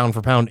everything pound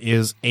for pound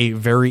is a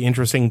very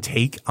interesting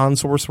take on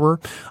Sorcerer.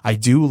 I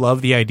do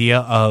love the idea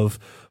of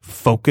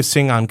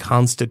focusing on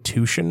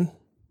Constitution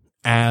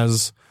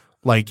as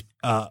like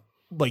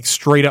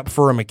straight up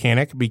for a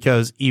mechanic,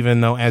 because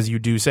even though, as you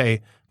do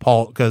say,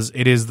 Paul, because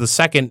it is the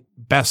second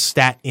best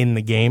stat in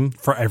the game.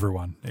 For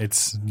everyone,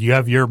 it's you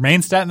have your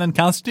main stat and then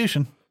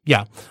Constitution.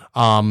 Yeah.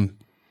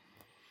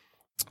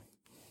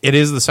 It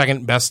is the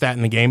second best stat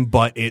in the game,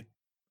 but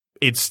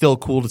it's still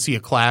cool to see a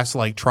class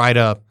like try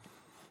to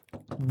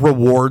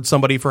reward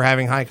somebody for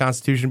having high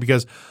Constitution,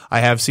 because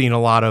I have seen a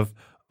lot of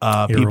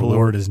Your people who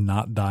reward is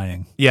not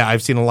dying. yeah,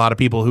 I've seen a lot of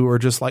people who are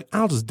just like,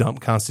 I'll just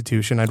dump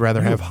Constitution. I'd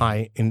rather have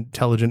high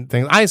intelligent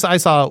things. I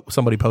saw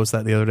somebody post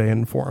that the other day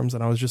in forums,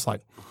 and I was just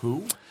like,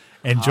 Who?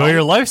 Enjoy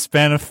your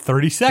lifespan of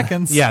 30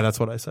 seconds. yeah, that's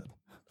what I said.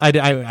 I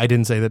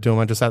didn't say that to him.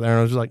 I just sat there and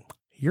I was just like,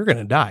 you're going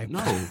to die.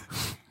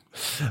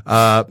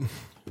 No.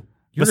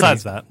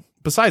 Besides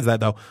that,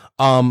 though,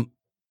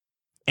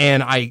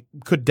 and I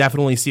could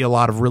definitely see a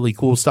lot of really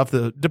cool stuff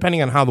that,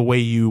 depending on how the way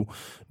you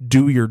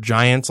do your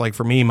giants. Like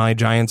for me, my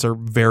giants are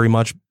very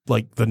much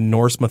like the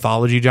Norse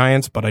mythology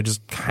giants, but I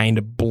just kind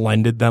of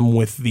blended them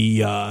with the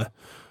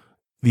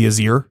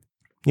Azir.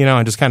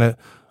 I just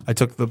I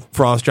took the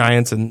Frost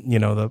Giants and,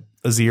 the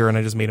Azir, and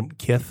I just made them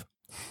Kith.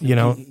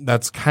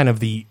 That's kind of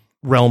the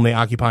realm they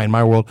occupy in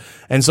my world.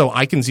 And so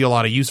I can see a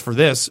lot of use for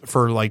this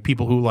for like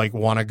people who like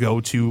want to go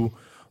to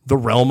the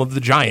realm of the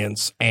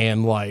giants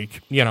and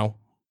like,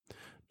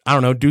 I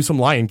don't know, do some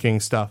Lion King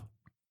stuff.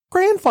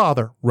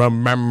 Grandfather,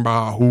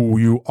 remember who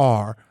you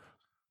are.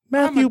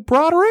 Matthew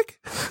Broderick?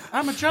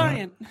 I'm a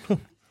giant.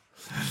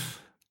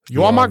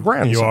 You are my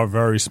grandson. you are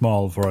very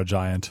small for a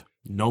giant.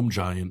 Gnome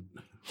giant.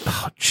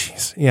 Oh,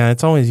 jeez. Yeah,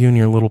 it's always you and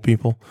your little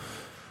people.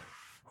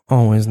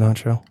 Always,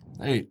 Nacho.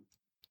 Hey,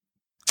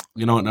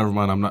 you know what? Never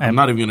mind. I'm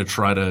not even going to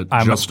try to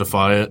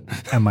justify it.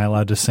 Am I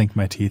allowed to sink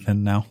my teeth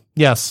in now?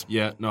 Yes.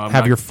 Yeah, no. I'm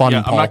Have not, your fun,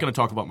 Yeah, Paul. I'm not going to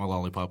talk about my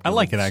lollipop. I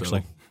like it, so-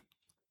 actually.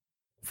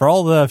 For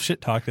all the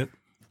shit talked it,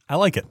 I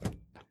like it.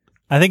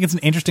 I think it's an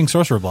interesting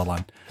sorcerer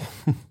bloodline.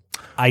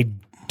 I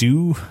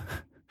do,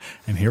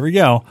 and here we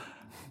go.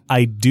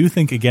 I do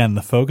think, again,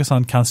 the focus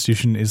on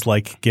Constitution is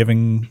like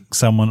giving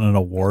someone an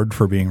award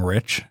for being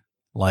rich.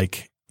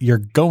 Like, you're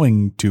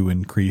going to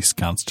increase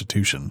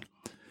Constitution.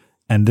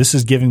 And this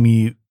is giving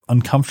me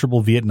uncomfortable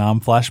Vietnam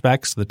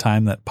flashbacks to the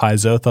time that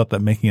Paizo thought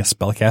that making a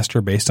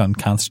spellcaster based on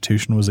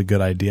Constitution was a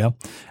good idea,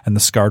 and the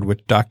scarred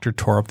witch doctor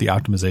tore up the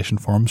optimization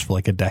forums for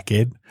like a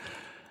decade.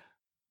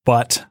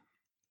 But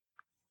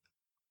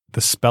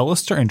the spell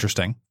lists are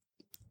interesting.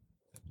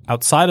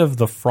 Outside of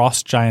the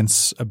Frost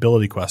Giant's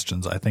ability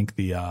questions, I think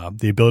the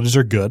abilities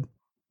are good.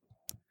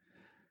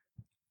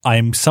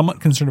 I'm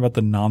somewhat concerned about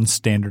the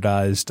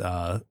non-standardized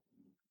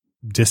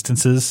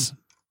distances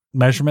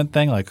measurement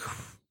thing. Like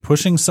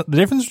the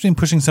difference between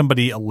pushing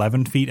somebody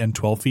 11 feet and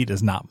 12 feet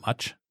is not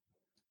much.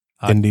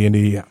 In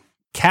D&D, yeah.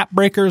 Cap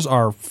breakers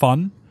are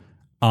fun.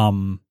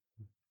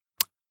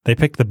 They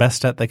picked the best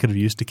stat they could have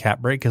used to cap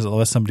break because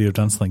otherwise somebody would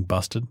have done something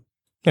busted.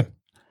 Yeah.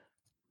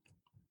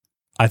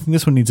 I think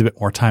this one needs a bit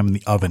more time in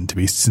the oven to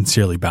be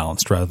sincerely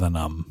balanced rather than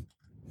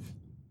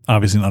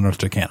obviously an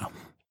Unearthed Arcana.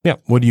 Yeah.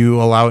 Would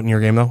you allow it in your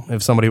game, though?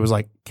 If somebody was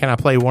like, can I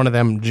play one of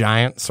them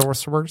giant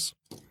sorcerers?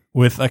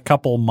 With a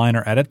couple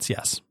minor edits,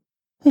 yes.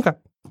 Okay.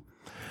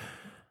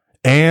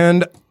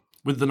 And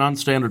With the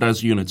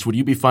non-standardized units, would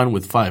you be fine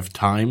with 5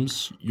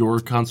 times your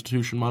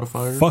Constitution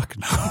modifier? Fuck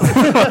no.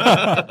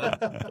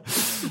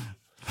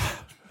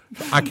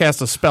 I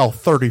cast a spell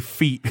 30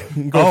 feet.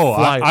 And go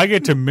fly. I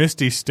get to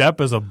Misty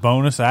Step as a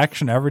bonus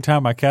action every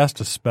time I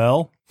cast a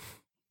spell.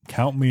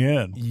 Count me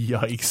in.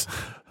 Yikes.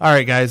 All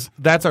right, guys,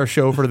 that's our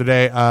show for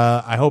today.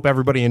 I hope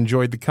everybody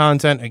enjoyed the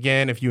content.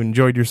 Again, if you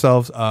enjoyed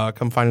yourselves,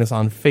 come find us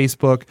on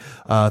Facebook,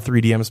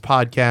 3DMs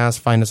Podcast.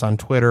 Find us on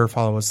Twitter.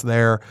 Follow us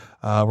there.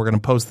 We're going to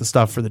post the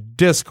stuff for the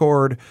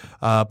Discord.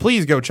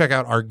 Please go check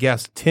out our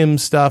guest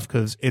Tim's stuff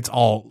because it's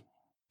all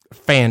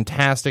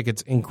fantastic.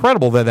 It's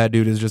incredible that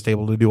dude is just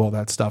able to do all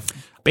that stuff.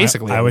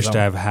 Basically, I wish to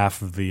have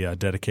half of the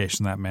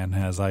dedication that man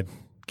has. I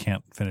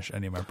can't finish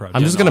any of my projects.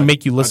 I'm just going to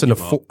make you listen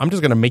to. I'm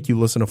just going to make you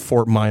listen to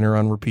Fort Minor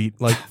on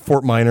repeat, like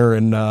Fort Minor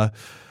and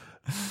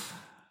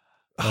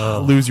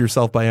 "Lose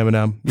Yourself" by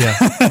Eminem. Yeah,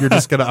 I'm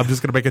just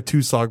gonna make a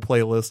 2-song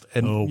playlist,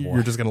 and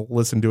you're just gonna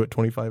listen to it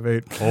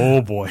 25/8.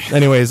 Oh boy.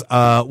 Anyways,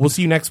 we'll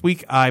see you next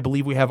week. I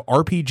believe we have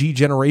RPG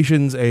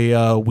Generations,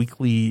 a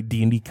weekly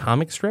D&D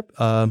comic strip.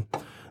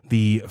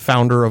 The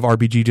founder of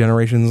RPG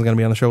Generations is going to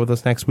be on the show with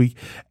us next week,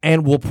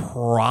 and we'll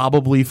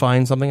probably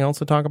find something else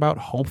to talk about.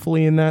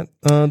 Hopefully, in that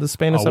the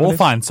span of 7 we'll days.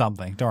 find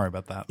something. Don't worry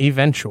about that.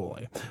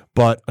 Eventually.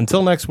 But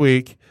until next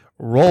week,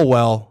 roll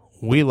well.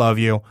 We love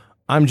you.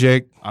 I'm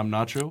Jake, I'm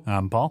Nacho.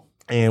 I'm Paul.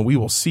 and we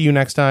will see you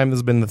next time. This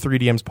has been the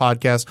 3DMs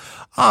Podcast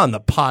on the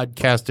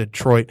Podcast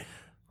Detroit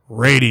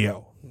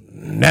Radio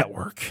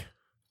Network.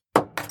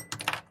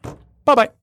 Bye-bye.